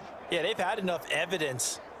down. Yeah, they've had enough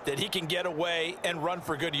evidence that he can get away and run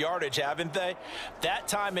for good yardage, haven't they? That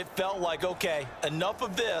time it felt like, okay, enough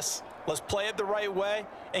of this. Let's play it the right way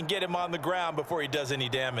and get him on the ground before he does any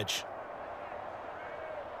damage.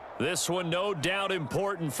 This one no doubt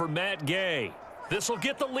important for Matt Gay. This will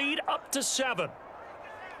get the lead up to 7.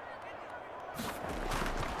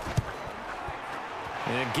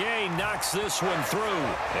 And Gay knocks this one through.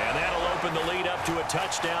 And that'll open the lead up to a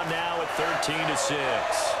touchdown now at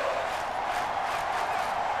 13-6.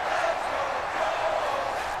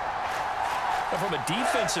 From a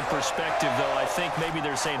defensive perspective, though, I think maybe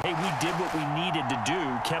they're saying, hey, we did what we needed to do,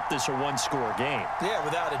 kept this a 1-score game. Yeah,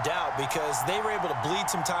 without a doubt, because they were able to bleed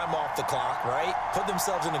some time off the clock, right? Put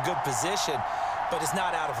themselves in a good position, but it's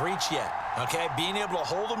not out of reach yet, okay? Being able to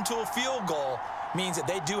hold them to a field goal means that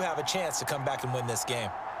they do have a chance to come back and win this game.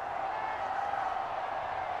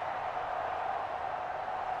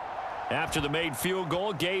 After the made field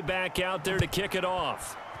goal, Gay back out there to kick it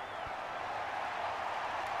off.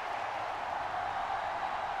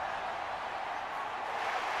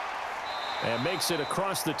 And makes it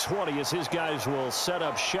across the 20 as his guys will set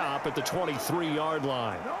up shop at the 23-yard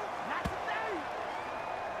line.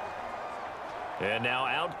 And now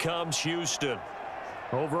out comes Houston.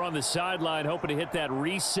 Over on the sideline, hoping to hit that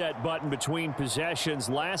reset button between possessions.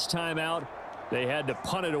 Last time out, they had to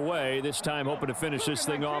punt it away. This time hoping to finish this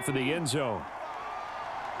thing off in the end zone.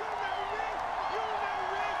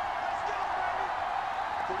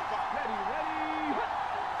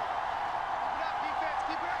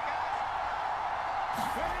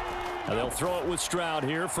 And they'll throw it with Stroud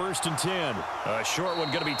here, 1st and 10. A short one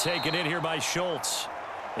going to be taken in here by Schultz.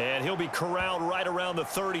 And he'll be corralled right around the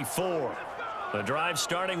 34. The drive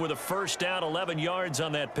starting with a 1st down, 11 yards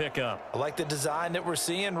on that pickup. I like the design that we're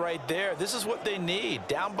seeing right there. This is what they need.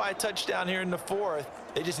 Down by a touchdown here in the 4th.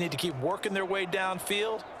 They just need to keep working their way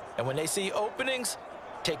downfield. And when they see openings,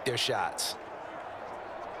 take their shots.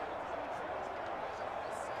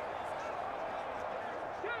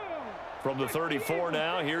 From the 34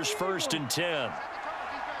 now, here's 1st and 10.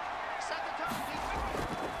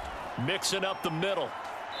 Mixing up the middle.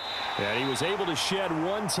 And he was able to shed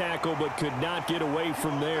 1 tackle but could not get away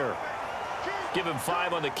from there. Give him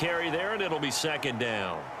 5 on the carry there, and it'll be 2nd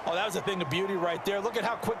down. Oh, that was a thing of beauty right there. Look at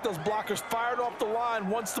how quick those blockers fired off the line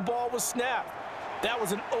once the ball was snapped. That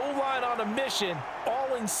was an O-line on a mission,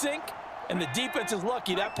 all in sync, and the defense is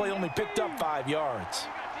lucky that play only picked up 5 yards.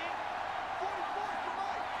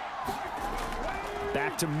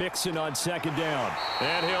 Back to Mixon on 2nd down.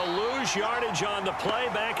 And he'll lose yardage on the play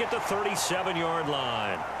back at the 37-yard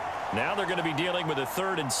line. Now they're going to be dealing with a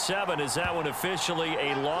 3rd and 7. Is that one officially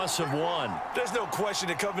a loss of 1? There's no question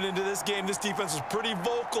that coming into this game, this defense was pretty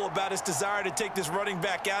vocal about its desire to take this running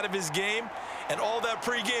back out of his game. And all that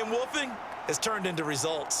pregame wolfing has turned into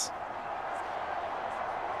results.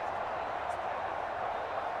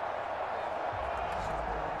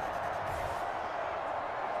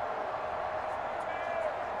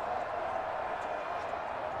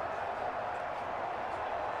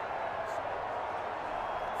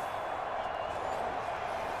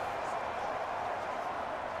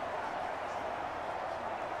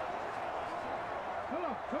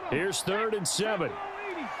 Here's 3rd and 7.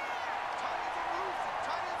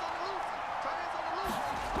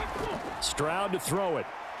 Stroud to throw it.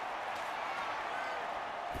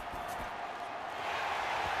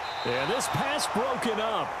 And this pass broken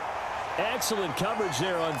up. Excellent coverage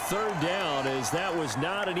there on 3rd down, as that was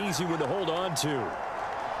not an easy one to hold on to.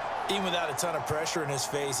 Even without a ton of pressure in his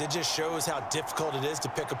face, it just shows how difficult it is to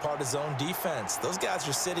pick apart his own defense. Those guys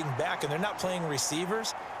are sitting back, and they're not playing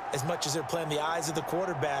receivers as much as they're playing the eyes of the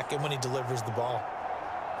quarterback and when he delivers the ball.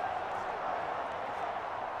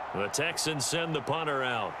 The Texans send the punter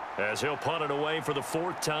out as he'll punt it away for the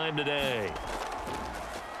 4th time today.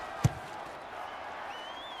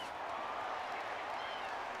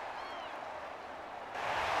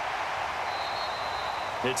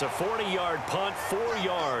 It's a 40-yard punt, 4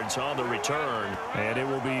 yards on the return. And it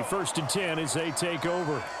will be 1st and 10 as they take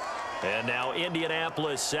over. And now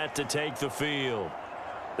Indianapolis set to take the field.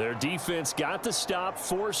 Their defense got the stop,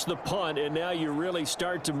 forced the punt, and now you really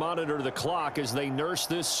start to monitor the clock as they nurse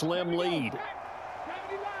this slim lead.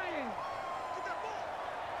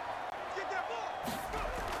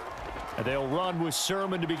 And they'll run with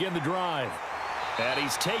Sermon to begin the drive. And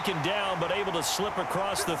he's taken down but able to slip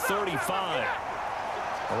across the 35.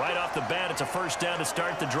 Right off the bat, it's a 1st down to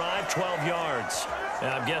start the drive, 12 yards. And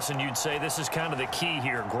I'm guessing you'd say this is kind of the key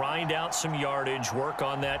here. Grind out some yardage, work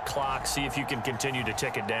on that clock, see if you can continue to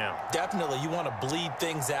tick it down. Definitely, you want to bleed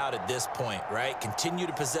things out at this point, right? Continue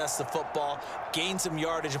to possess the football, gain some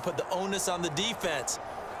yardage, and put the onus on the defense.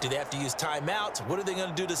 Do they have to use timeouts? What are they going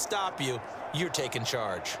to do to stop you? You're taking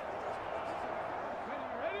charge.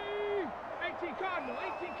 Ready? 18 Cardinal,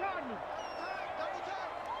 18 Cardinal.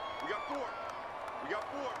 We got 4. We got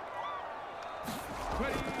 4.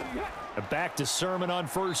 Back to Sermon on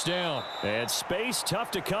 1st down. And space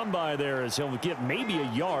tough to come by there as he'll get maybe a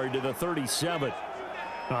yard to the 37.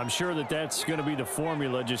 I'm sure that that's going to be the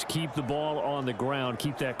formula. Just keep the ball on the ground.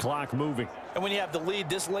 Keep that clock moving. And when you have the lead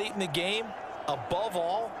this late in the game, above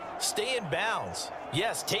all, stay in bounds.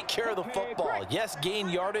 Yes, take care of the football. Yes, gain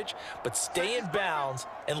yardage, but stay in bounds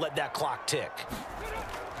and let that clock tick.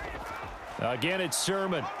 Again, it's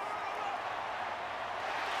Sermon.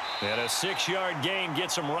 And a 6-yard gain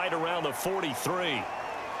gets him right around the 43.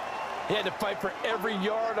 He had to fight for every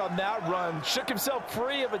yard on that run. Shook himself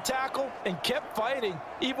free of a tackle and kept fighting,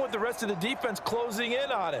 even with the rest of the defense closing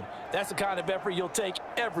in on him. That's the kind of effort you'll take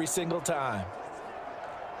every single time.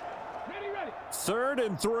 3rd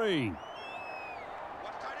and 3.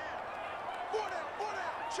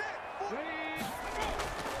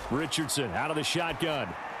 Richardson out of the shotgun.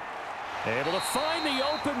 Able to find the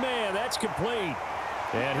open man. That's complete.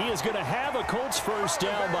 And he is going to have a Colts 1st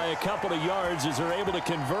down by a couple of yards as they're able to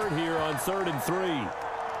convert here on 3rd and 3.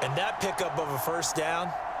 And that pickup of a 1st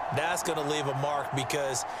down, that's going to leave a mark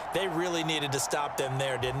because they really needed to stop them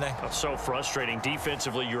there, didn't they? That's so frustrating.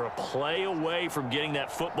 Defensively, you're a play away from getting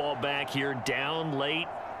that football back here down late.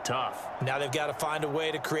 Tough. Now they've got to find a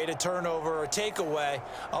way to create a turnover or takeaway.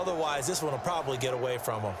 Otherwise, this one will probably get away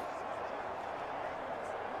from them.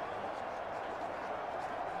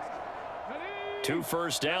 2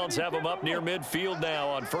 first downs have him up near midfield now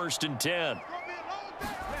on 1st and 10.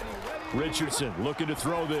 Richardson looking to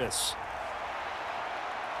throw this.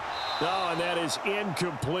 Oh, and that is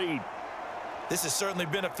incomplete. This has certainly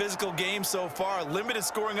been a physical game so far. Limited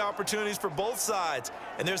scoring opportunities for both sides.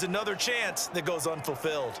 And there's another chance that goes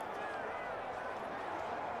unfulfilled.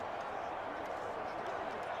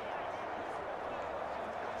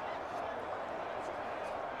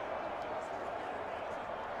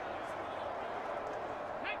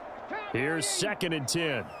 Here's 2nd and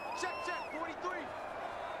 10. Check, 43.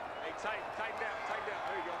 Hey, tighten down.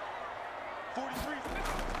 There you go. 43.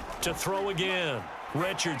 To throw again,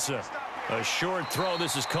 Richardson. A short throw.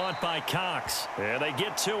 This is caught by Cox. And they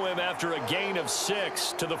get to him after a gain of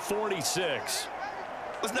 6 to the 46.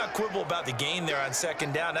 Let's not quibble about the gain there on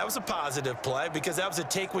 2nd down. That was a positive play because that was a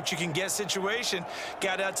take-what-you-can-get situation.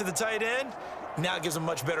 Got out to the tight end. Now it gives them a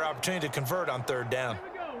much better opportunity to convert on 3rd down.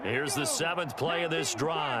 Here's the 7th play of this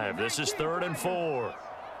drive. This is 3rd and 4.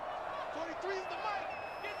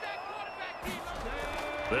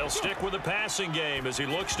 They'll stick with the passing game as he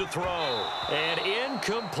looks to throw. And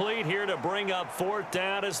incomplete here to bring up 4th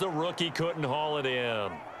down as the rookie couldn't haul it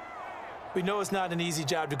in. We know it's not an easy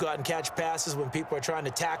job to go out and catch passes when people are trying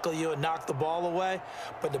to tackle you and knock the ball away.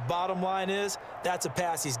 But the bottom line is that's a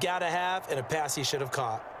pass he's got to have and a pass he should have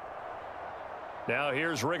caught. Now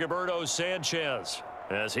here's Rigoberto Sanchez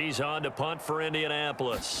as he's on to punt for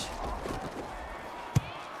Indianapolis.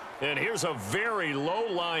 And here's a very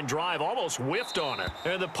low-line drive, almost whiffed on it.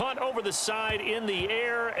 And the punt over the side in the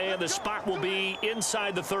air, and the spot will be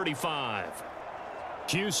inside the 35.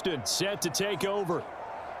 Houston set to take over.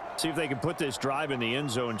 See if they can put this drive in the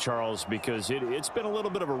end zone, Charles, because it's been a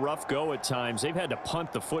little bit of a rough go at times. They've had to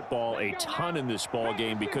punt the football a ton in this ball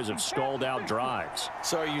game because of stalled-out drives.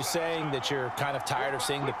 So are you saying that you're kind of tired of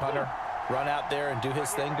seeing the punter run out there and do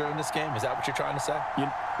his thing during this game? Is that what you're trying to say?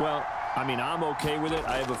 Well, I mean, I'm okay with it.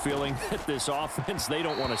 I have a feeling that this offense, they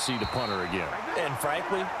don't want to see the punter again. And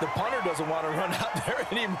frankly, the punter doesn't want to run out there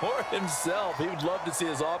anymore himself. He would love to see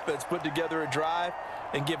his offense put together a drive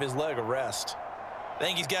and give his leg a rest. I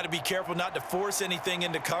think he's got to be careful not to force anything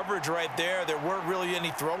into coverage right there. There weren't really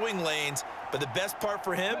any throwing lanes, but the best part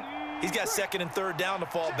for him, he's got 2nd and 3rd down to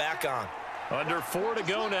fall back on. Under 4 to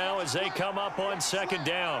go now as they come up on 2nd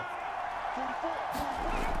down.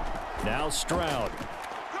 Now Stroud.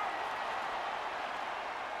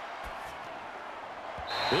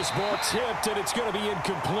 This ball tipped, and it's going to be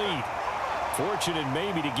incomplete. Fortunate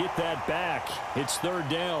maybe to get that back. It's 3rd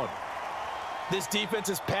down. This defense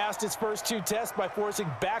has passed its first 2 tests by forcing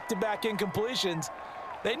back-to-back incompletions.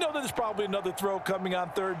 They know that there's probably another throw coming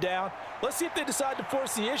on 3rd down. Let's see if they decide to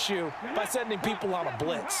force the issue by sending people on a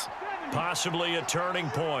blitz. Possibly a turning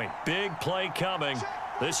point. Big play coming.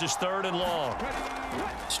 This is 3rd and long.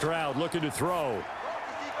 Stroud looking to throw.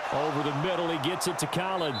 Over the middle, he gets it to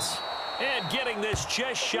Collins. And getting this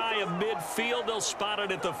just shy of midfield, they'll spot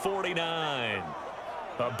it at the 49.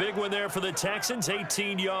 A big one there for the Texans,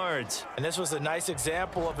 18 yards. And this was a nice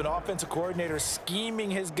example of an offensive coordinator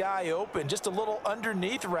scheming his guy open. Just a little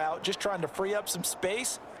underneath route, just trying to free up some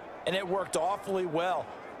space, and it worked awfully well.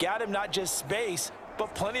 Got him not just space,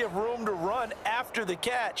 but plenty of room to run after the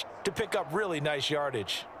catch to pick up really nice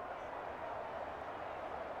yardage.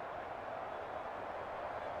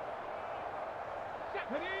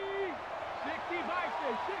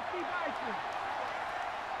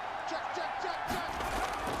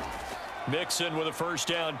 Mixon with a 1st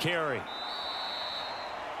down carry.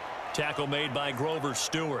 Tackle made by Grover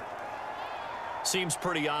Stewart. Seems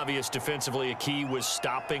pretty obvious defensively a key was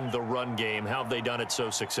stopping the run game. How have they done it so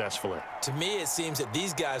successfully? To me, it seems that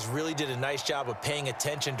these guys really did a nice job of paying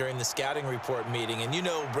attention during the scouting report meeting. And you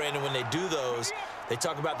know, Brandon, when they do those, they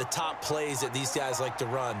talk about the top plays that these guys like to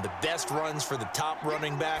run. The best runs for the top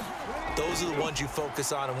running back, those are the ones you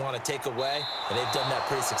focus on and want to take away. And they've done that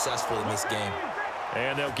pretty successfully in this game.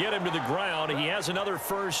 And they'll get him to the ground. He has another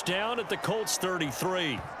 1st down at the Colts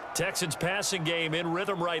 33. Texans passing game in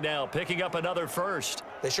rhythm right now, picking up another 1st.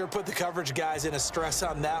 They sure put the coverage guys in a stress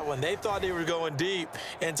on that one. They thought they were going deep.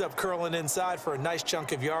 Ends up curling inside for a nice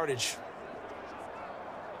chunk of yardage.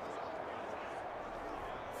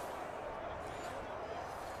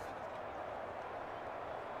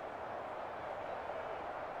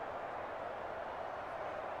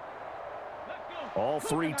 All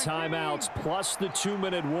 3 timeouts plus the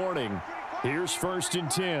 2-minute warning. Here's 1st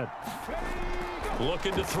and 10.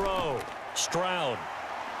 Looking to throw. Stroud.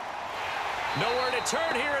 Nowhere to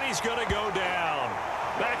turn here, and he's going to go down.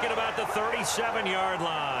 Back at about the 37-yard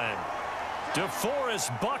line.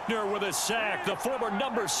 DeForest Buckner with a sack, the former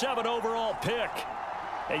number 7 overall pick.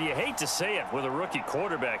 And you hate to say it with a rookie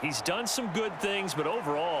quarterback. He's done some good things, but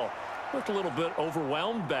overall, looked a little bit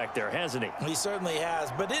overwhelmed back there, hasn't he? He certainly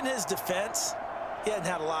has. But in his defense, he hasn't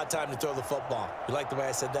had a lot of time to throw the football. You like the way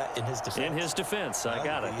I said that? In his defense? In his defense. I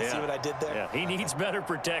got it. You see what I did there? Yeah, he needs better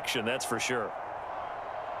protection, that's for sure.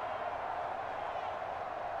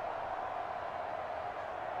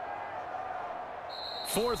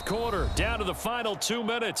 Fourth quarter, down to the final 2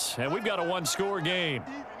 minutes, and we've got a one-score game.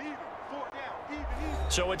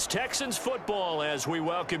 So it's Texans football as we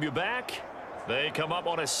welcome you back. They come up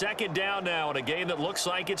on a second down now in a game that looks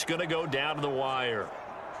like it's going to go down to the wire.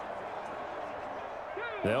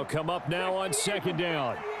 They'll come up now on second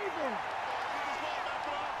down.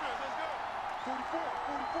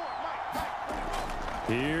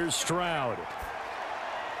 Here's Stroud.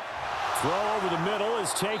 Throw over the middle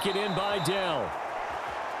is taken in by Dell.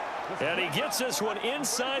 And he gets this one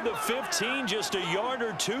inside the 15, just a yard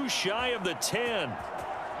or two shy of the 10.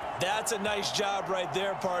 That's a nice job right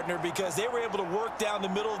there, partner, because they were able to work down the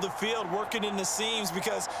middle of the field, working in the seams,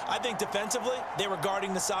 because I think defensively they were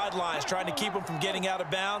guarding the sidelines, trying to keep them from getting out of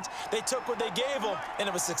bounds. They took what they gave them, and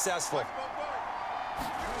it was successful.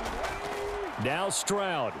 Now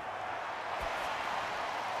Stroud.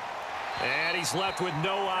 And he's left with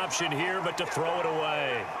no option here but to throw it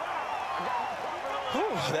away.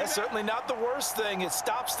 Whew, that's certainly not the worst thing. It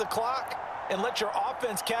stops the clock and lets your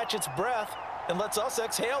offense catch its breath and lets us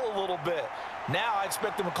exhale a little bit. Now I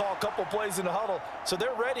expect them to call a couple plays in the huddle, so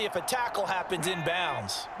they're ready if a tackle happens in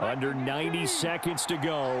bounds. Under 90 seconds to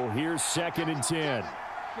go. Here's 2nd and 10.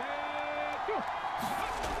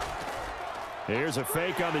 Here's a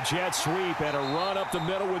fake on the jet sweep and a run up the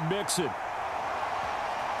middle with Mixon.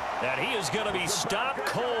 And he is going to be stopped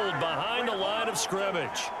cold behind the line of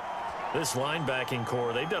scrimmage. This linebacking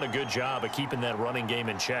core, they've done a good job of keeping that running game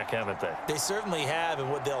in check, haven't they? They certainly have,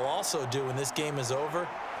 and what they'll also do when this game is over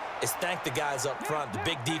is thank the guys up front, the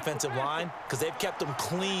big defensive line, because they've kept them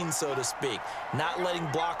clean, so to speak, not letting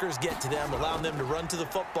blockers get to them, allowing them to run to the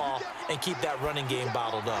football and keep that running game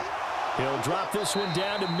bottled up. He'll drop this one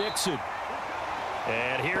down to Mixon.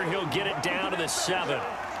 And here he'll get it down to the 7.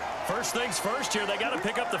 First things first here, they got to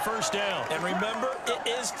pick up the first down. And remember, it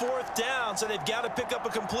is 4th down, so they've got to pick up a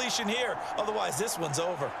completion here. Otherwise, this one's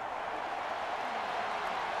over.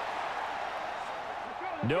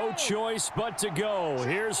 No choice but to go.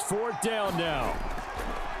 Here's 4th down now.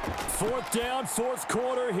 4th down, 4th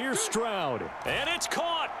quarter. Here's Stroud. And it's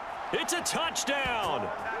caught. It's a touchdown.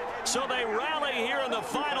 So they rally here in the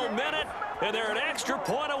final minute, and they're an extra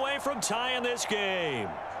point away from tying this game.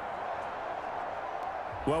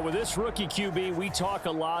 Well, with this rookie QB, we talk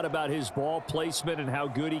a lot about his ball placement and how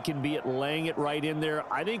good he can be at laying it right in there.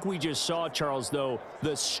 I think we just saw, Charles, though,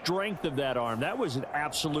 the strength of that arm. That was an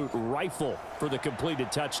absolute rifle for the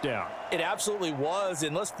completed touchdown. It absolutely was,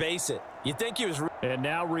 and let's face it, you think he was... And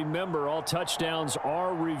now remember, all touchdowns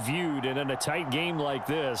are reviewed, and in a tight game like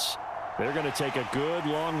this, they're going to take a good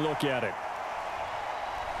long look at it.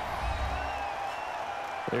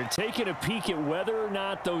 They're taking a peek at whether or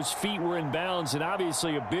not those feet were in bounds, and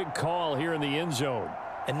obviously a big call here in the end zone.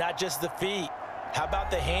 And not just the feet. How about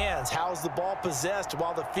the hands? How's the ball possessed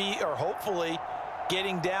while the feet are hopefully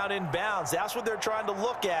getting down in bounds? That's what they're trying to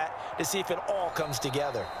look at to see if it all comes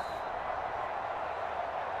together.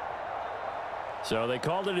 So they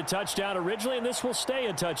called it a touchdown originally, and this will stay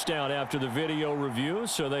a touchdown after the video review,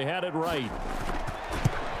 so they had it right.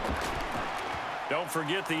 Don't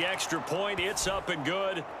forget the extra point. It's up and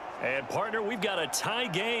good. And, partner, we've got a tie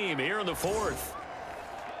game here in the 4th.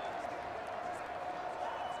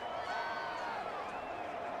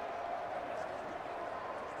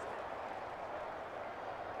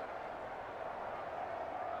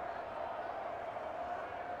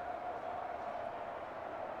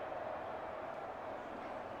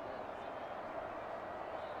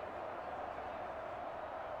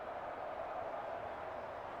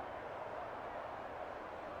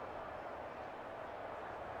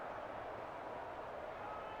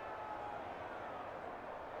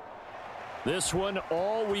 This one,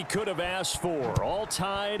 all we could have asked for. All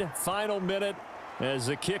tied, final minute as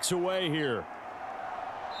the kick's away here.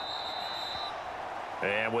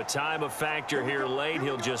 And with time a factor here late,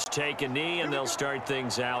 he'll just take a knee, and they'll start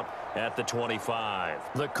things out at the 25.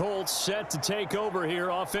 The Colts set to take over here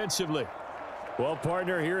offensively. Well,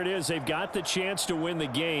 partner, here it is. They've got the chance to win the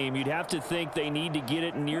game. You'd have to think they need to get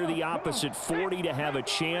it near the opposite 40 to have a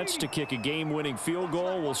chance to kick a game-winning field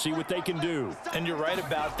goal. We'll see what they can do. And you're right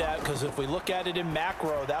about that, because if we look at it in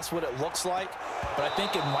macro, that's what it looks like. But I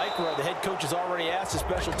think in micro, the head coach has already asked the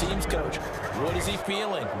special teams coach, what is he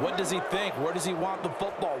feeling? What does he think? Where does he want the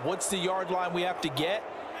football? What's the yard line we have to get?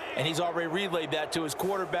 and he's already relayed that to his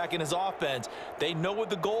quarterback and his offense. They know what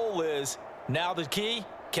the goal is. Now the key,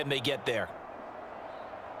 can they get there?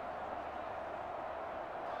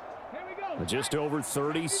 Just over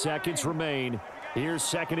 30 seconds remain. Here's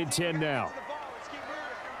 2nd and 10 now.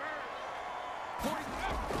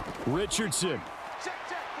 Richardson.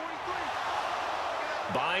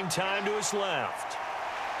 Buying time to his left.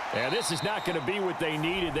 And this is not going to be what they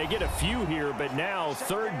needed. They get a few here, but now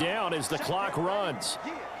 3rd down as the clock runs.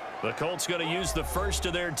 The Colts going to use the first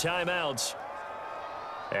of their timeouts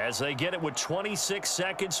as they get it with 26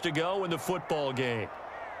 seconds to go in the football game.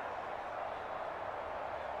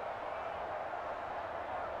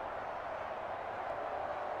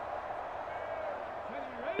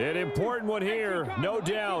 An important one here, no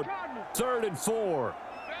doubt. 3rd and 4.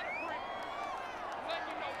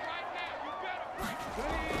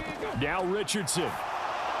 Now Richardson.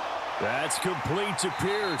 That's complete to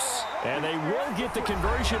Pierce. And they will get the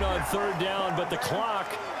conversion on 3rd down, but the clock,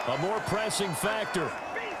 a more pressing factor.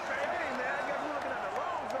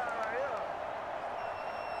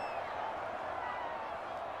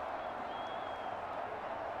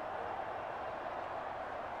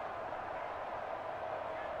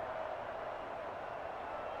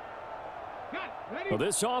 Well,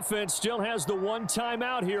 this offense still has the one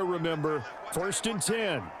timeout here, remember. 1st and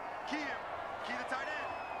 10.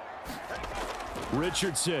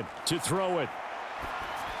 Richardson to throw it.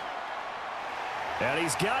 And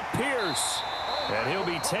he's got Pierce. And he'll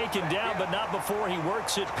be taken down, but not before he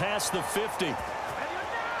works it past the 50.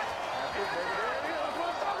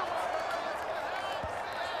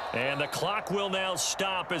 And the clock will now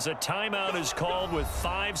stop as a timeout is called with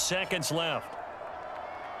 5 seconds left.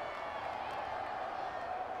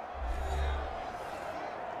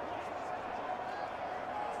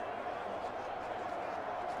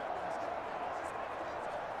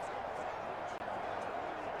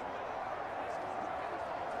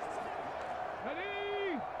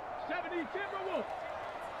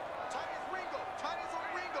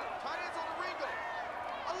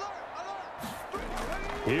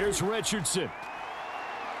 Here's Richardson.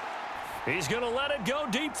 He's going to let it go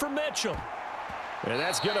deep for Mitchell. And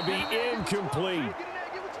that's going to be incomplete.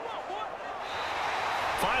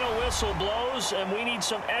 Final whistle blows, and we need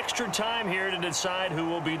some extra time here to decide who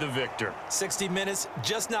will be the victor. 60 minutes,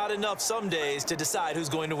 just not enough some days to decide who's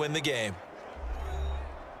going to win the game.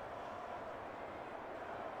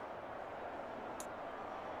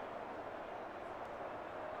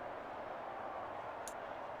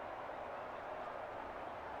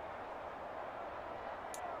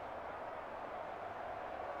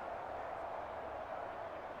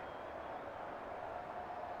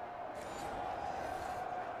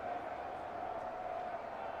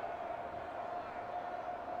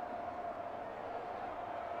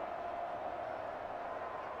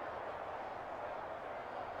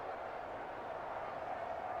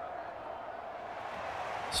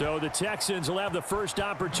 So the Texans will have the first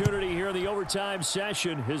opportunity here in the overtime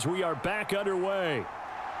session as we are back underway.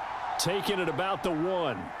 Taking it about the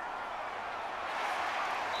 1.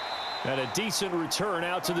 And a decent return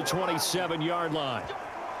out to the 27-yard line.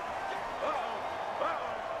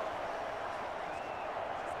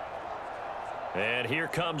 And here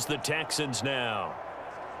comes the Texans now.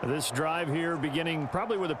 This drive here beginning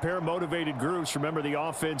probably with a pair of motivated groups. Remember, the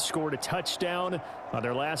offense scored a touchdown on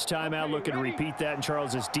their last time out. Looking to repeat that in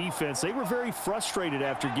Charles's defense. They were very frustrated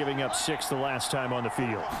after giving up 6 the last time on the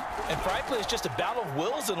field. And frankly, it's just a battle of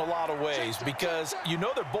wills in a lot of ways because you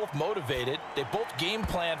know they're both motivated. They both game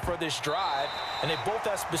plan for this drive, and they both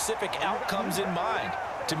have specific outcomes in mind.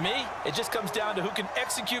 To me, it just comes down to who can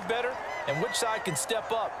execute better and which side can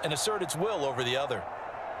step up and assert its will over the other.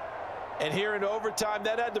 And here in overtime,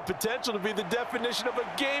 that had the potential to be the definition of a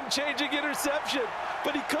game-changing interception.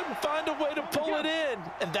 But he couldn't find a way to pull it in.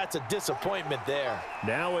 And that's a disappointment there.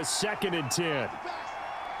 Now a 2nd and 10.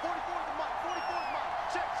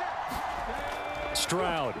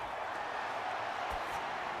 Stroud.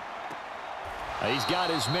 He's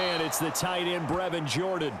got his man. It's the tight end, Brevin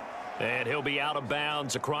Jordan. And he'll be out of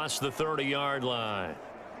bounds across the 30-yard line.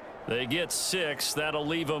 They get 6. That'll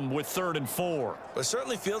leave them with 3rd and 4. It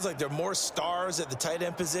certainly feels like there are more stars at the tight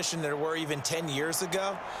end position than there were even 10 years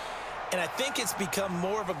ago. And I think it's become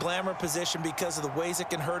more of a glamour position because of the ways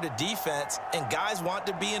it can hurt a defense, and guys want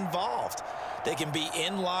to be involved. They can be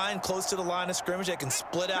in line, close to the line of scrimmage. They can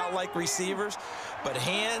split out like receivers. But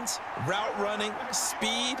hands, route running,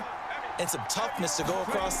 speed, and some toughness to go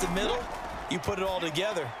across the middle, you put it all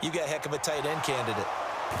together, you got a heck of a tight end candidate.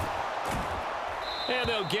 And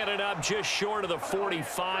they'll get it up just short of the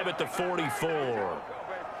 45 at the 44.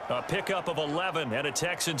 A pickup of 11 and a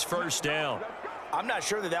Texans first down. I'm not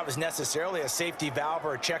sure that was necessarily a safety valve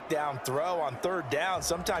or a check down throw on third down.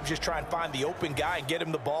 Sometimes just try and find the open guy and get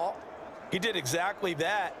him the ball. He did exactly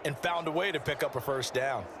that and found a way to pick up a first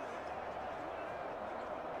down.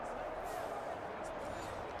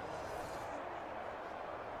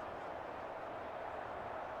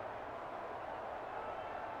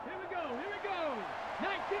 Here we go.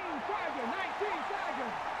 19 Tiger, 19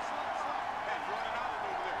 Tiger.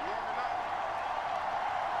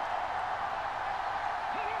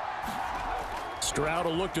 Stroud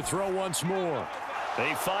will look to throw once more.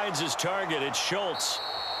 He finds his target. It's Schultz.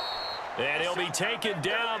 And he'll be taken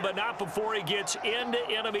down, but not before he gets into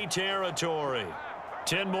enemy territory.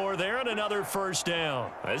 10 more there and another first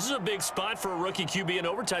down. This is a big spot for a rookie QB, and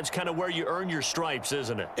overtime's kind of where you earn your stripes,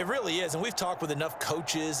 isn't it? It really is, and we've talked with enough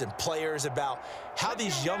coaches and players about how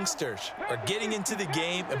these youngsters are getting into the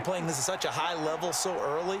game and playing this at such a high level so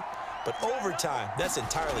early. But overtime, that's an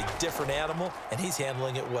entirely different animal, and he's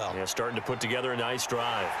handling it well. Yeah, starting to put together a nice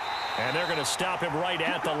drive. And they're going to stop him right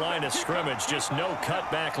at the line of scrimmage. Just no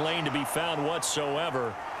cutback lane to be found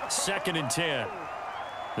whatsoever. 2nd and 10.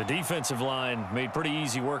 The defensive line made pretty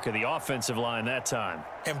easy work of the offensive line that time.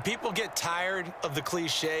 And people get tired of the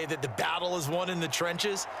cliche that the battle is won in the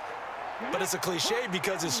trenches. But it's a cliche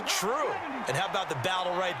because it's true. And how about the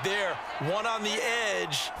battle right there? One on the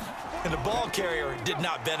edge, and the ball carrier did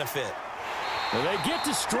not benefit. Well, they get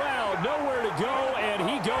to Stroud, nowhere to go, and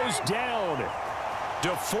he goes down.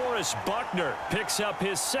 DeForest Buckner picks up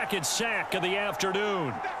his 2nd sack of the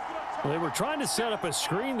afternoon. Well, they were trying to set up a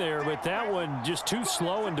screen there, but that one just too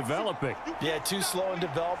slow in developing. Yeah, too slow in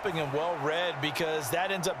developing and well read, because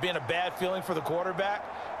that ends up being a bad feeling for the quarterback.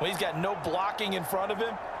 When he's got no blocking in front of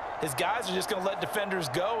him, his guys are just going to let defenders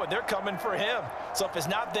go, and they're coming for him. So if it's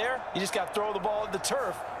not there, you just got to throw the ball at the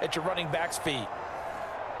turf at your running back's feet.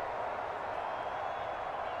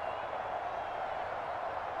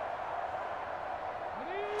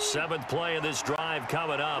 Seventh play of this drive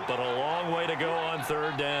coming up, but a long way to go on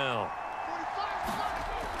 3rd down.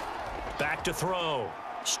 Back to throw.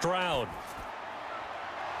 Stroud.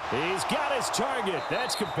 He's got his target.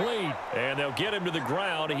 That's complete. And they'll get him to the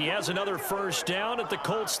ground. He has another first down at the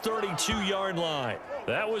Colts' 32-yard line.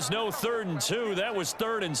 That was no 3rd and 2. That was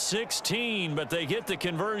 3rd and 16, but they get the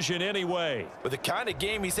conversion anyway. With the kind of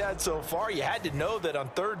game he's had so far, you had to know that on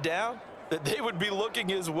 3rd down that they would be looking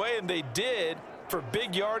his way, and they did, for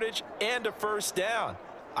big yardage and a first down.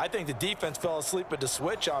 I think the defense fell asleep at the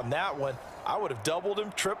switch on that one. I would have doubled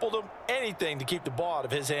him, tripled him, anything to keep the ball out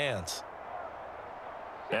of his hands.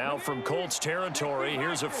 Now from Colts territory,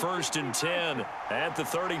 here's a 1st and 10 at the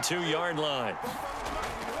 32-yard line.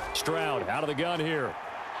 Stroud out of the gun here.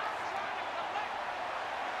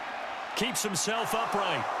 Keeps himself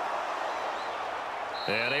upright.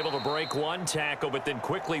 And able to break one tackle, but then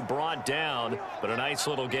quickly brought down. But a nice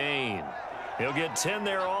little gain. He'll get 10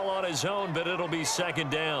 there all on his own, but it'll be 2nd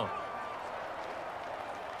down.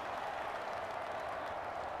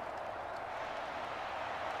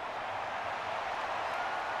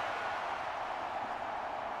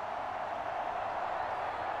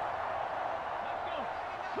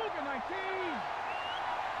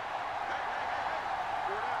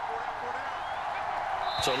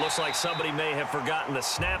 So it looks like somebody may have forgotten the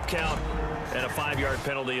snap count, and a 5-yard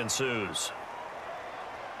penalty ensues.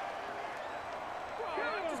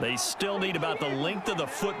 They still need about the length of the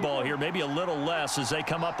football here, maybe a little less as they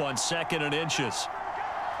come up on 2nd and inches.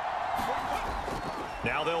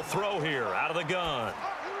 Now they'll throw here out of the gun.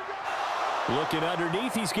 Looking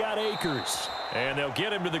underneath, he's got Akers. And they'll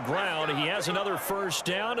get him to the ground. He has another first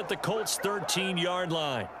down at the Colts' 13-yard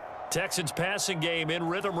line. Texans passing game in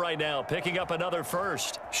rhythm right now, picking up another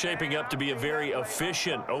first. Shaping up to be a very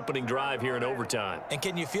efficient opening drive here in overtime. And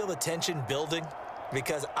can you feel the tension building?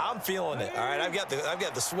 Because I'm feeling it. All right, I've got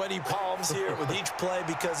the sweaty palms here with each play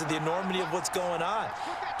because of the enormity of what's going on.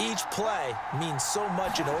 Each play means so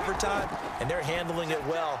much in overtime, and they're handling it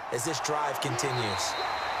well as this drive continues.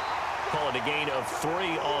 Call it a gain of 3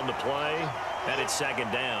 on the play, and it's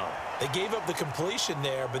 2nd down. They gave up the completion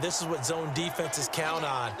there, but this is what zone defenses count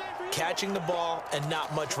on. Catching the ball and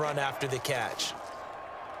not much run after the catch.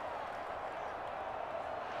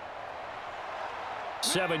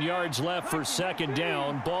 7 yards left for 2nd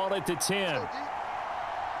down. Ball at the 10.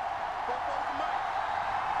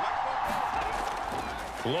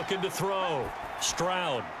 Looking to throw.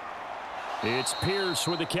 Stroud. It's Pierce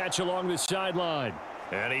with the catch along the sideline.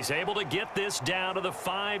 And he's able to get this down to the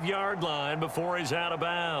 5-yard line before he's out of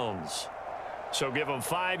bounds. So give him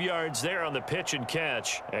 5 yards there on the pitch and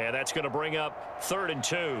catch. And that's going to bring up 3rd and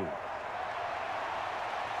 2.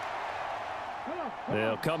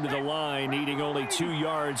 They'll come to the line, needing only 2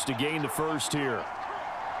 yards to gain the first here.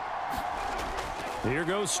 Here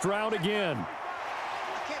goes Stroud again.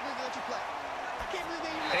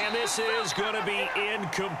 And this is going to be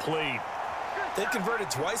incomplete. They converted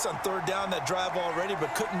twice on third down that drive already,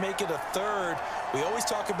 but couldn't make it a third. We always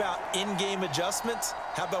talk about in-game adjustments.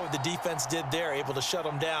 How about what the defense did there, able to shut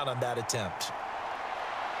them down on that attempt?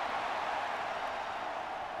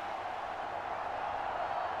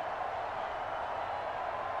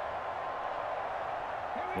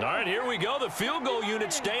 All right, here we go. The field goal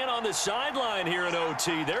unit staying on the sideline here in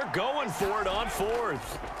OT. They're going for it on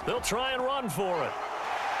fourth. They'll try and run for it.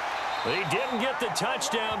 He didn't get the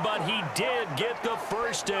touchdown, but he did get the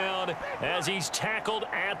first down as he's tackled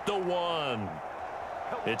at the 1.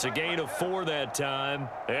 It's a gain of 4 that time,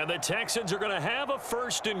 and the Texans are going to have a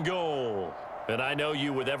 1st and goal. And I know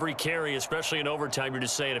you, with every carry, especially in overtime, you're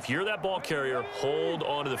just saying, if you're that ball carrier, hold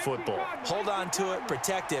on to the football. Hold on to it,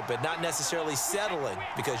 protect it, but not necessarily settling,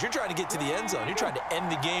 because you're trying to get to the end zone. You're trying to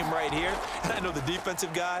end the game right here. And I know the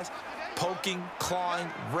defensive guys, poking, clawing,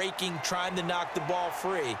 raking, trying to knock the ball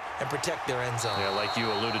free and protect their end zone. Yeah, like you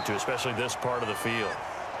alluded to, especially this part of the field.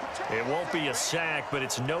 It won't be a sack, but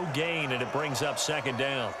it's no gain, and it brings up 2nd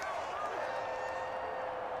down.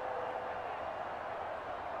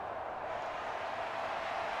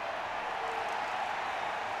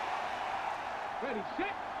 Ready,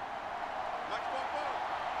 set.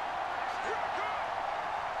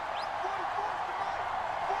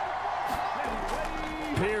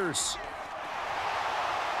 Pierce.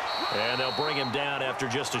 And they'll bring him down after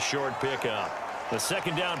just a short pickup. The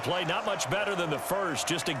 2nd down play, not much better than the first,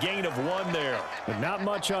 just a gain of 1 there. But not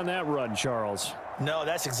much on that run, Charles. No,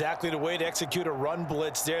 that's exactly the way to execute a run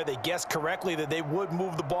blitz there. They guessed correctly that they would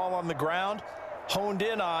move the ball on the ground, honed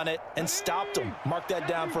in on it, and stopped them. Mark that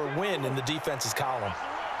down for a win in the defense's column.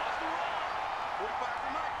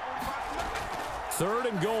 3rd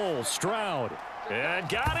and goal, Stroud. And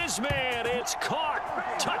got his man. It's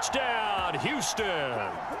caught. Touchdown, Houston.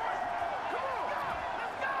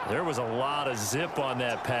 There was a lot of zip on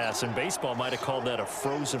that pass, and baseball might have called that a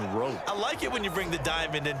frozen rope. I like it when you bring the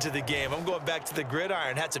diamond into the game. I'm going back to the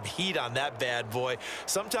gridiron. Had some heat on that bad boy.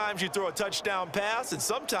 Sometimes you throw a touchdown pass, and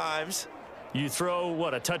sometimes you throw,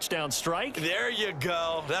 what, a touchdown strike? There you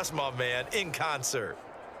go. That's my man, in concert.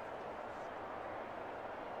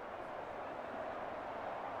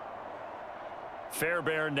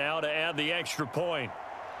 Fairbairn now to add the extra point.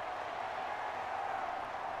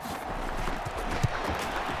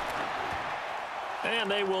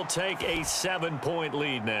 And they will take a 7-point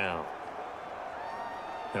lead now.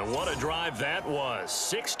 And what a drive that was.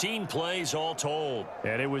 16 plays all told.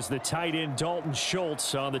 And it was the tight end Dalton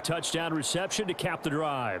Schultz on the touchdown reception to cap the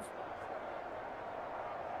drive.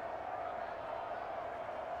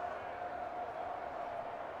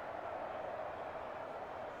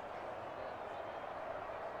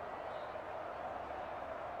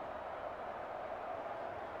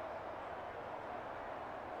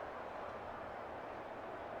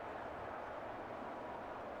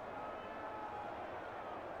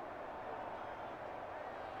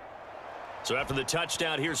 So after the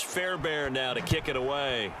touchdown, here's Fairbairn now to kick it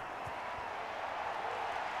away.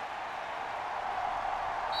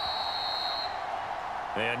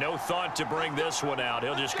 And no thought to bring this one out.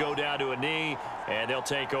 He'll just go down to a knee, and they'll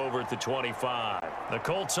take over at the 25. The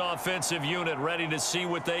Colts offensive unit ready to see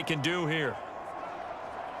what they can do here.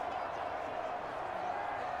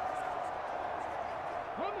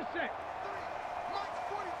 On the set.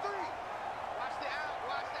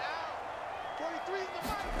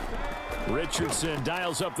 Richardson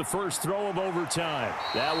dials up the first throw of overtime.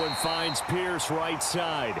 That one finds Pierce right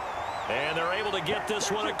side. And they're able to get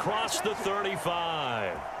this one across the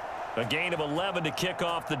 35. A gain of 11 to kick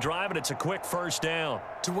off the drive, and it's a quick first down.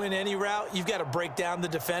 To win any route, you've got to break down the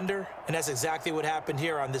defender, and that's exactly what happened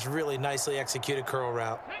here on this really nicely executed curl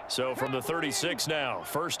route. So from the 36 now,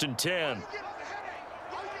 1st and 10.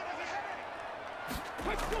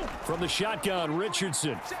 From the shotgun,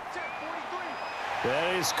 Richardson.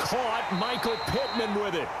 That is caught. Michael Pittman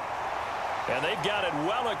with it. And they've got it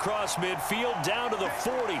well across midfield down to the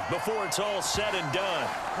 40 before it's all said and done.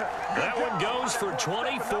 That one goes for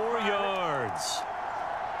 24 yards.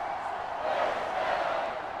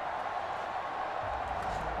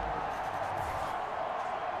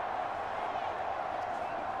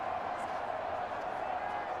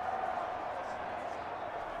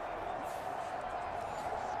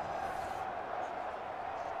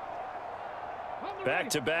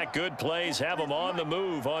 Back-to-back good plays have them on the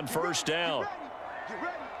move on first down.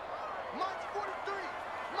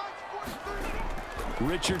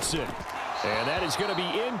 Richardson. And that is going to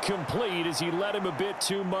be incomplete as he led him a bit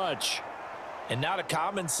too much. And not a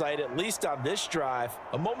common sight, at least on this drive.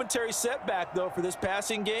 A momentary setback, though, for this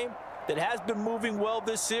passing game that has been moving well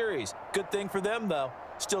this series. Good thing for them, though.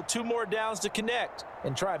 Still 2 more downs to connect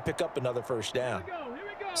and try and pick up another first down. Here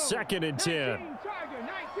we go. 2nd and 10. 19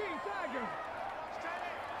 Tiger.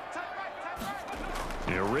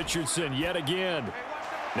 Here Richardson yet again.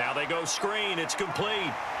 Now they go screen. It's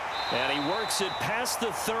complete. And he works it past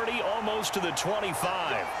the 30, almost to the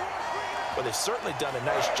 25. Well, they've certainly done a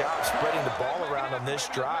nice job spreading the ball around on this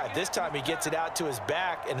drive. This time he gets it out to his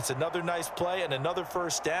back, and it's another nice play and another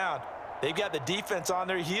first down. They've got the defense on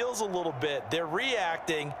their heels a little bit. They're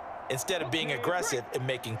reacting instead of being aggressive and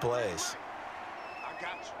making plays. I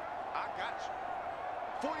got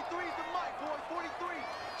you. 43 is the mic, boy. 43.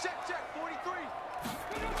 Check, 43.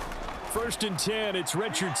 1st and 10, it's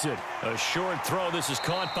Richardson. A short throw. This is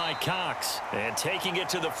caught by Cox. And taking it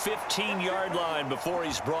to the 15-yard line before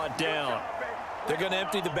he's brought down. They're going to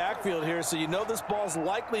empty the backfield here, so you know this ball's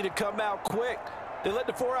likely to come out quick. They let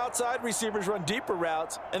the 4 outside receivers run deeper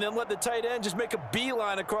routes and then let the tight end just make a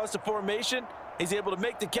beeline across the formation. He's able to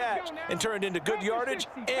make the catch and turn it into good yardage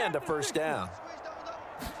and a first down.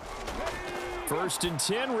 1st and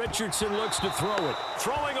 10, Richardson looks to throw it.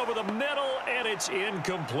 Throwing over the middle, and it's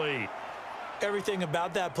incomplete. Everything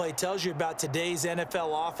about that play tells you about today's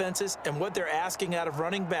NFL offenses and what they're asking out of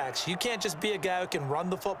running backs. You can't just be a guy who can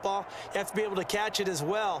run the football. You have to be able to catch it as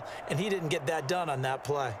well, and he didn't get that done on that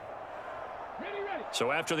play.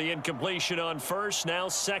 So after the incompletion on 1st, now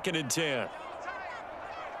 2nd and 10.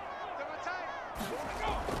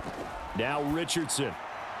 Now Richardson.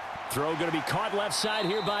 Throw going to be caught left side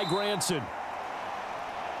here by Granson.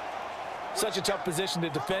 Such a tough position to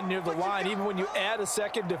defend near the line, even when you add a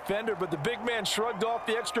second defender, but the big man shrugged off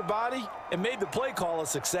the extra body and made the play call a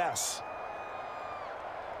success.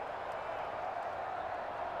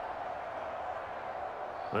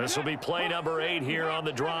 This will be play number 8 here on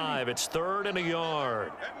the drive. It's 3rd and a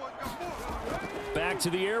yard. Back to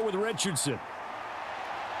the air with Richardson.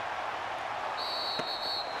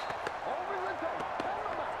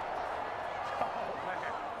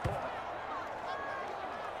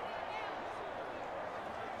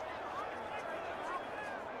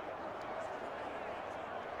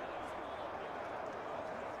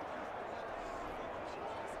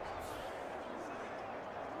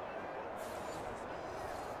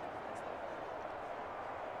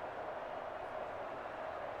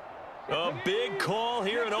 A big call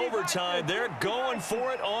here in overtime. They're going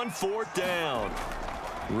for it on 4th down.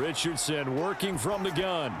 Richardson working from the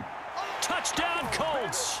gun. Touchdown,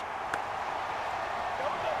 Colts.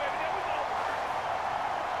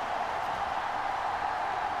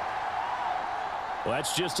 Well,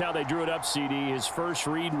 that's just how they drew it up, CD. His first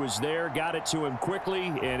read was there, got it to him quickly,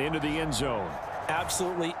 and into the end zone.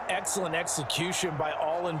 Absolutely excellent execution by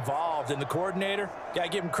all involved. And the coordinator, got to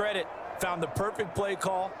give him credit, found the perfect play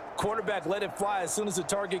call. Quarterback let it fly as soon as the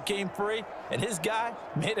target came free, and his guy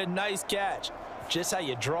made a nice catch. Just how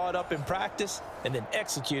you draw it up in practice and then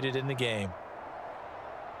execute it in the game.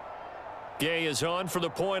 Gay is on for the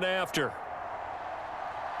point after.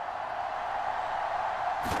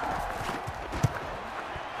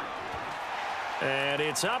 And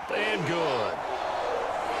it's up and good.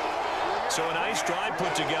 So a nice drive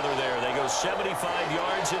put together there. They go 75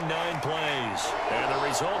 yards in 9 plays. And the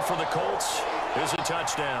result for the Colts is a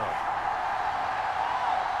touchdown.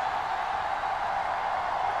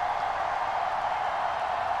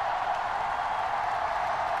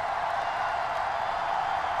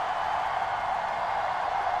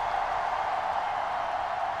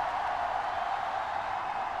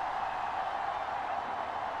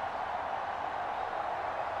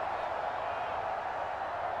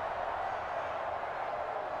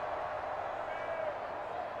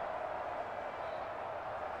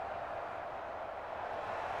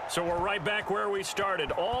 So we're right back where we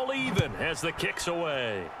started, all even as the kick's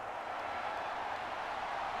away.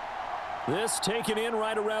 This taken in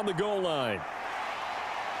right around the goal line.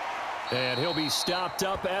 And he'll be stopped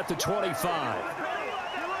up at the 25.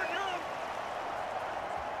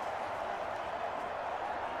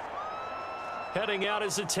 Heading out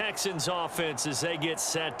as the Texans offense as they get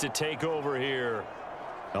set to take over here.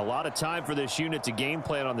 A lot of time for this unit to game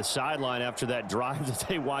plan on the sideline after that drive that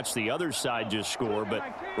they watched the other side just score. But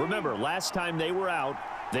remember, last time they were out,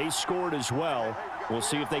 they scored as well. We'll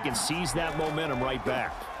see if they can seize that momentum right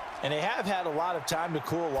back. And they have had a lot of time to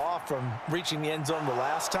cool off from reaching the end zone the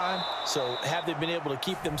last time. So have they been able to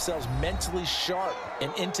keep themselves mentally sharp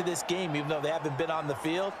and into this game, even though they haven't been on the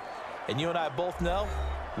field? And you and I both know,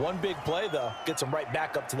 one big play, though, gets them right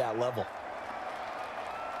back up to that level.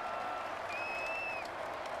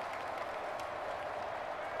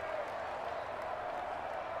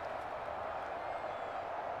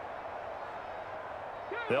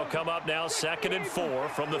 They'll come up now 2nd and 4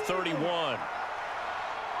 from the 31.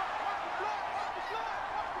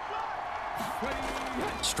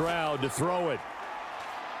 Stroud to throw it.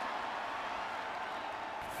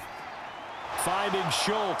 Finding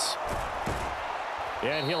Schultz.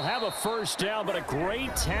 And he'll have a first down, but a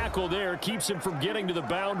great tackle there keeps him from getting to the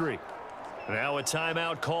boundary. Now a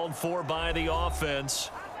timeout called for by the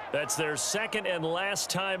offense. That's their second and last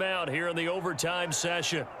timeout here in the overtime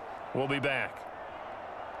session. We'll be back.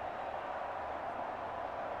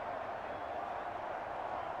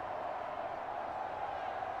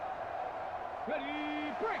 Ready,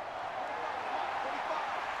 break.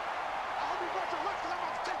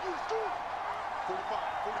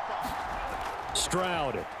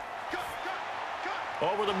 Stroud.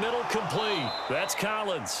 Over the middle, complete. That's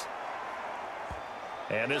Collins.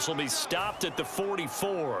 And this will be stopped at the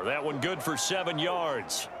 44. That one good for 7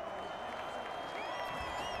 yards.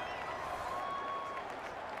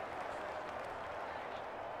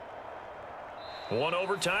 One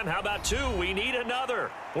overtime. How about two? We need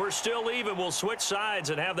another. We're still even. We'll switch sides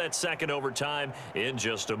and have that second overtime in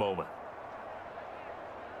just a moment.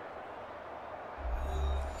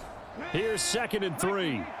 Here's 2nd and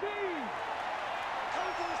 3.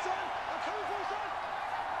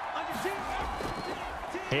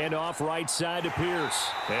 Handoff right side to Pierce.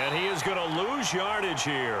 And he is going to lose yardage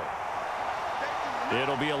here.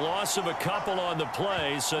 It'll be a loss of a couple on the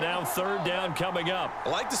play, so now 3rd down coming up. I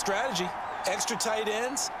like the strategy. Extra tight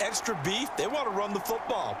ends, extra beef. They want to run the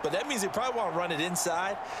football, but that means they probably want to run it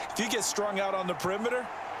inside. If you get strung out on the perimeter,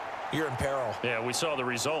 you're in peril. Yeah, we saw the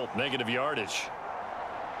result, negative yardage.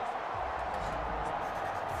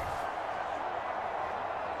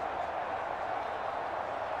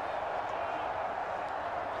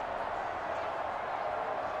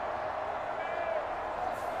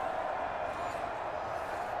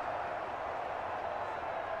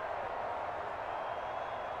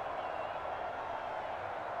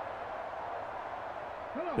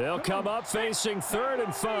 They'll come up facing 3rd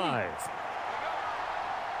and 5.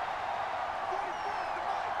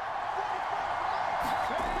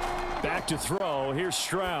 Back to throw. Here's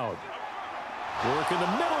Stroud. Work in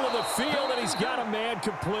the middle of the field, and he's got a man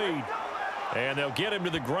complete. And they'll get him to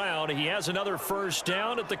the ground. He has another first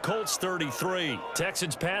down at the Colts 33.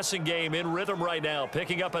 Texans passing game in rhythm right now,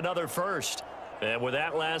 picking up another first. And with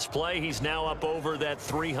that last play, he's now up over that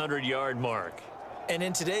 300-yard mark. And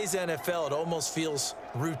in today's NFL, it almost feels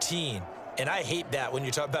routine. And I hate that when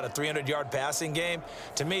you talk about a 300-yard passing game.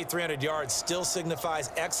 To me, 300 yards still signifies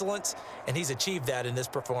excellence, and he's achieved that in this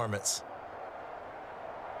performance.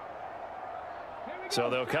 So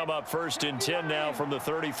they'll come up 1st and 10 now from the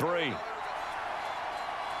 33.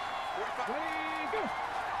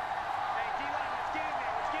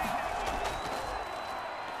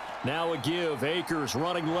 Now a give. Akers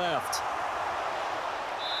running left.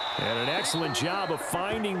 And an excellent job of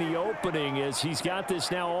finding the opening as he's got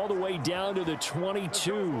this now all the way down to the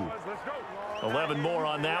 22. 11 more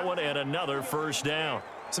on that one and another first down.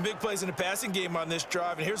 Some big plays in the passing game on this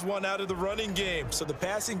drive, and here's one out of the running game. So the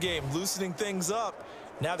passing game loosening things up.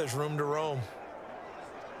 Now there's room to roam.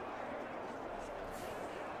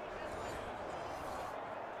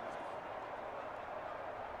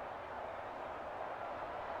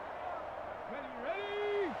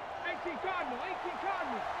 Ready. 18 Cardinal.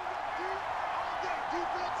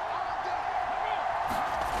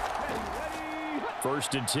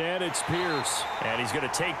 First and 10, it's Pierce. And he's going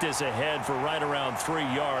to take this ahead for right around 3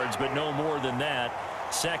 yards, but no more than that.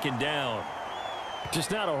 2nd down.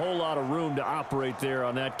 Just not a whole lot of room to operate there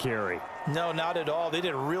on that carry. No, not at all. They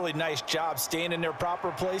did a really nice job staying in their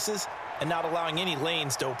proper places and not allowing any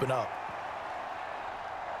lanes to open up.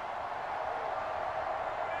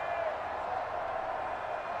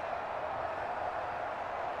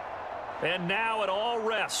 And now it all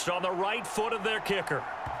rests on the right foot of their kicker.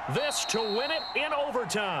 This to win it in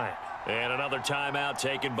overtime. And another timeout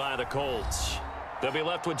taken by the Colts. They'll be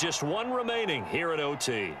left with just one remaining here at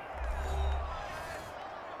OT.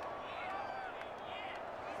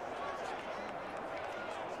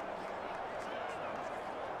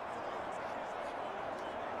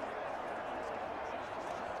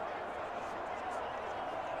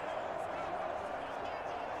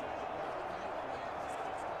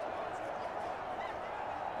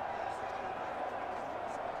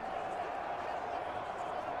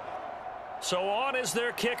 So on is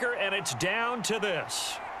their kicker, and it's down to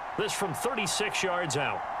this. This from 36 yards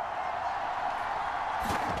out.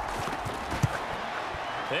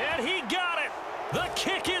 And he got it. The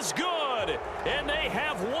kick is good. And they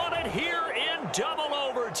have won it here in double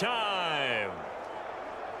overtime.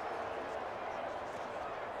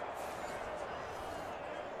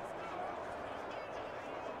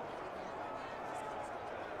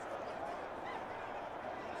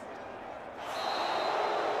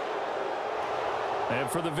 And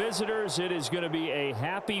for the visitors, it is going to be a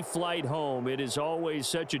happy flight home. It is always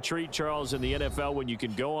such a treat, Charles, in the NFL when you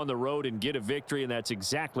can go on the road and get a victory, and that's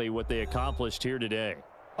exactly what they accomplished here today.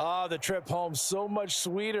 The trip home so much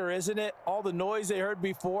sweeter, isn't it? All the noise they heard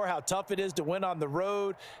before, how tough it is to win on the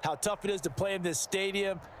road, how tough it is to play in this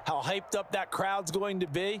stadium, how hyped up that crowd's going to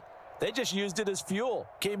be. They just used it as fuel,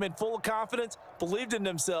 came in full of confidence, believed in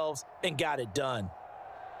themselves, and got it done.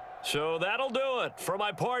 So that'll do it for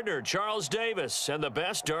my partner, Charles Davis, and the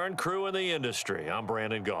best darn crew in the industry. I'm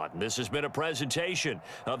Brandon Gaudin. This has been a presentation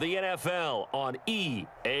of the NFL on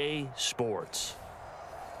EA Sports.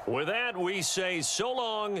 With that, we say so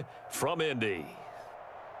long from Indy.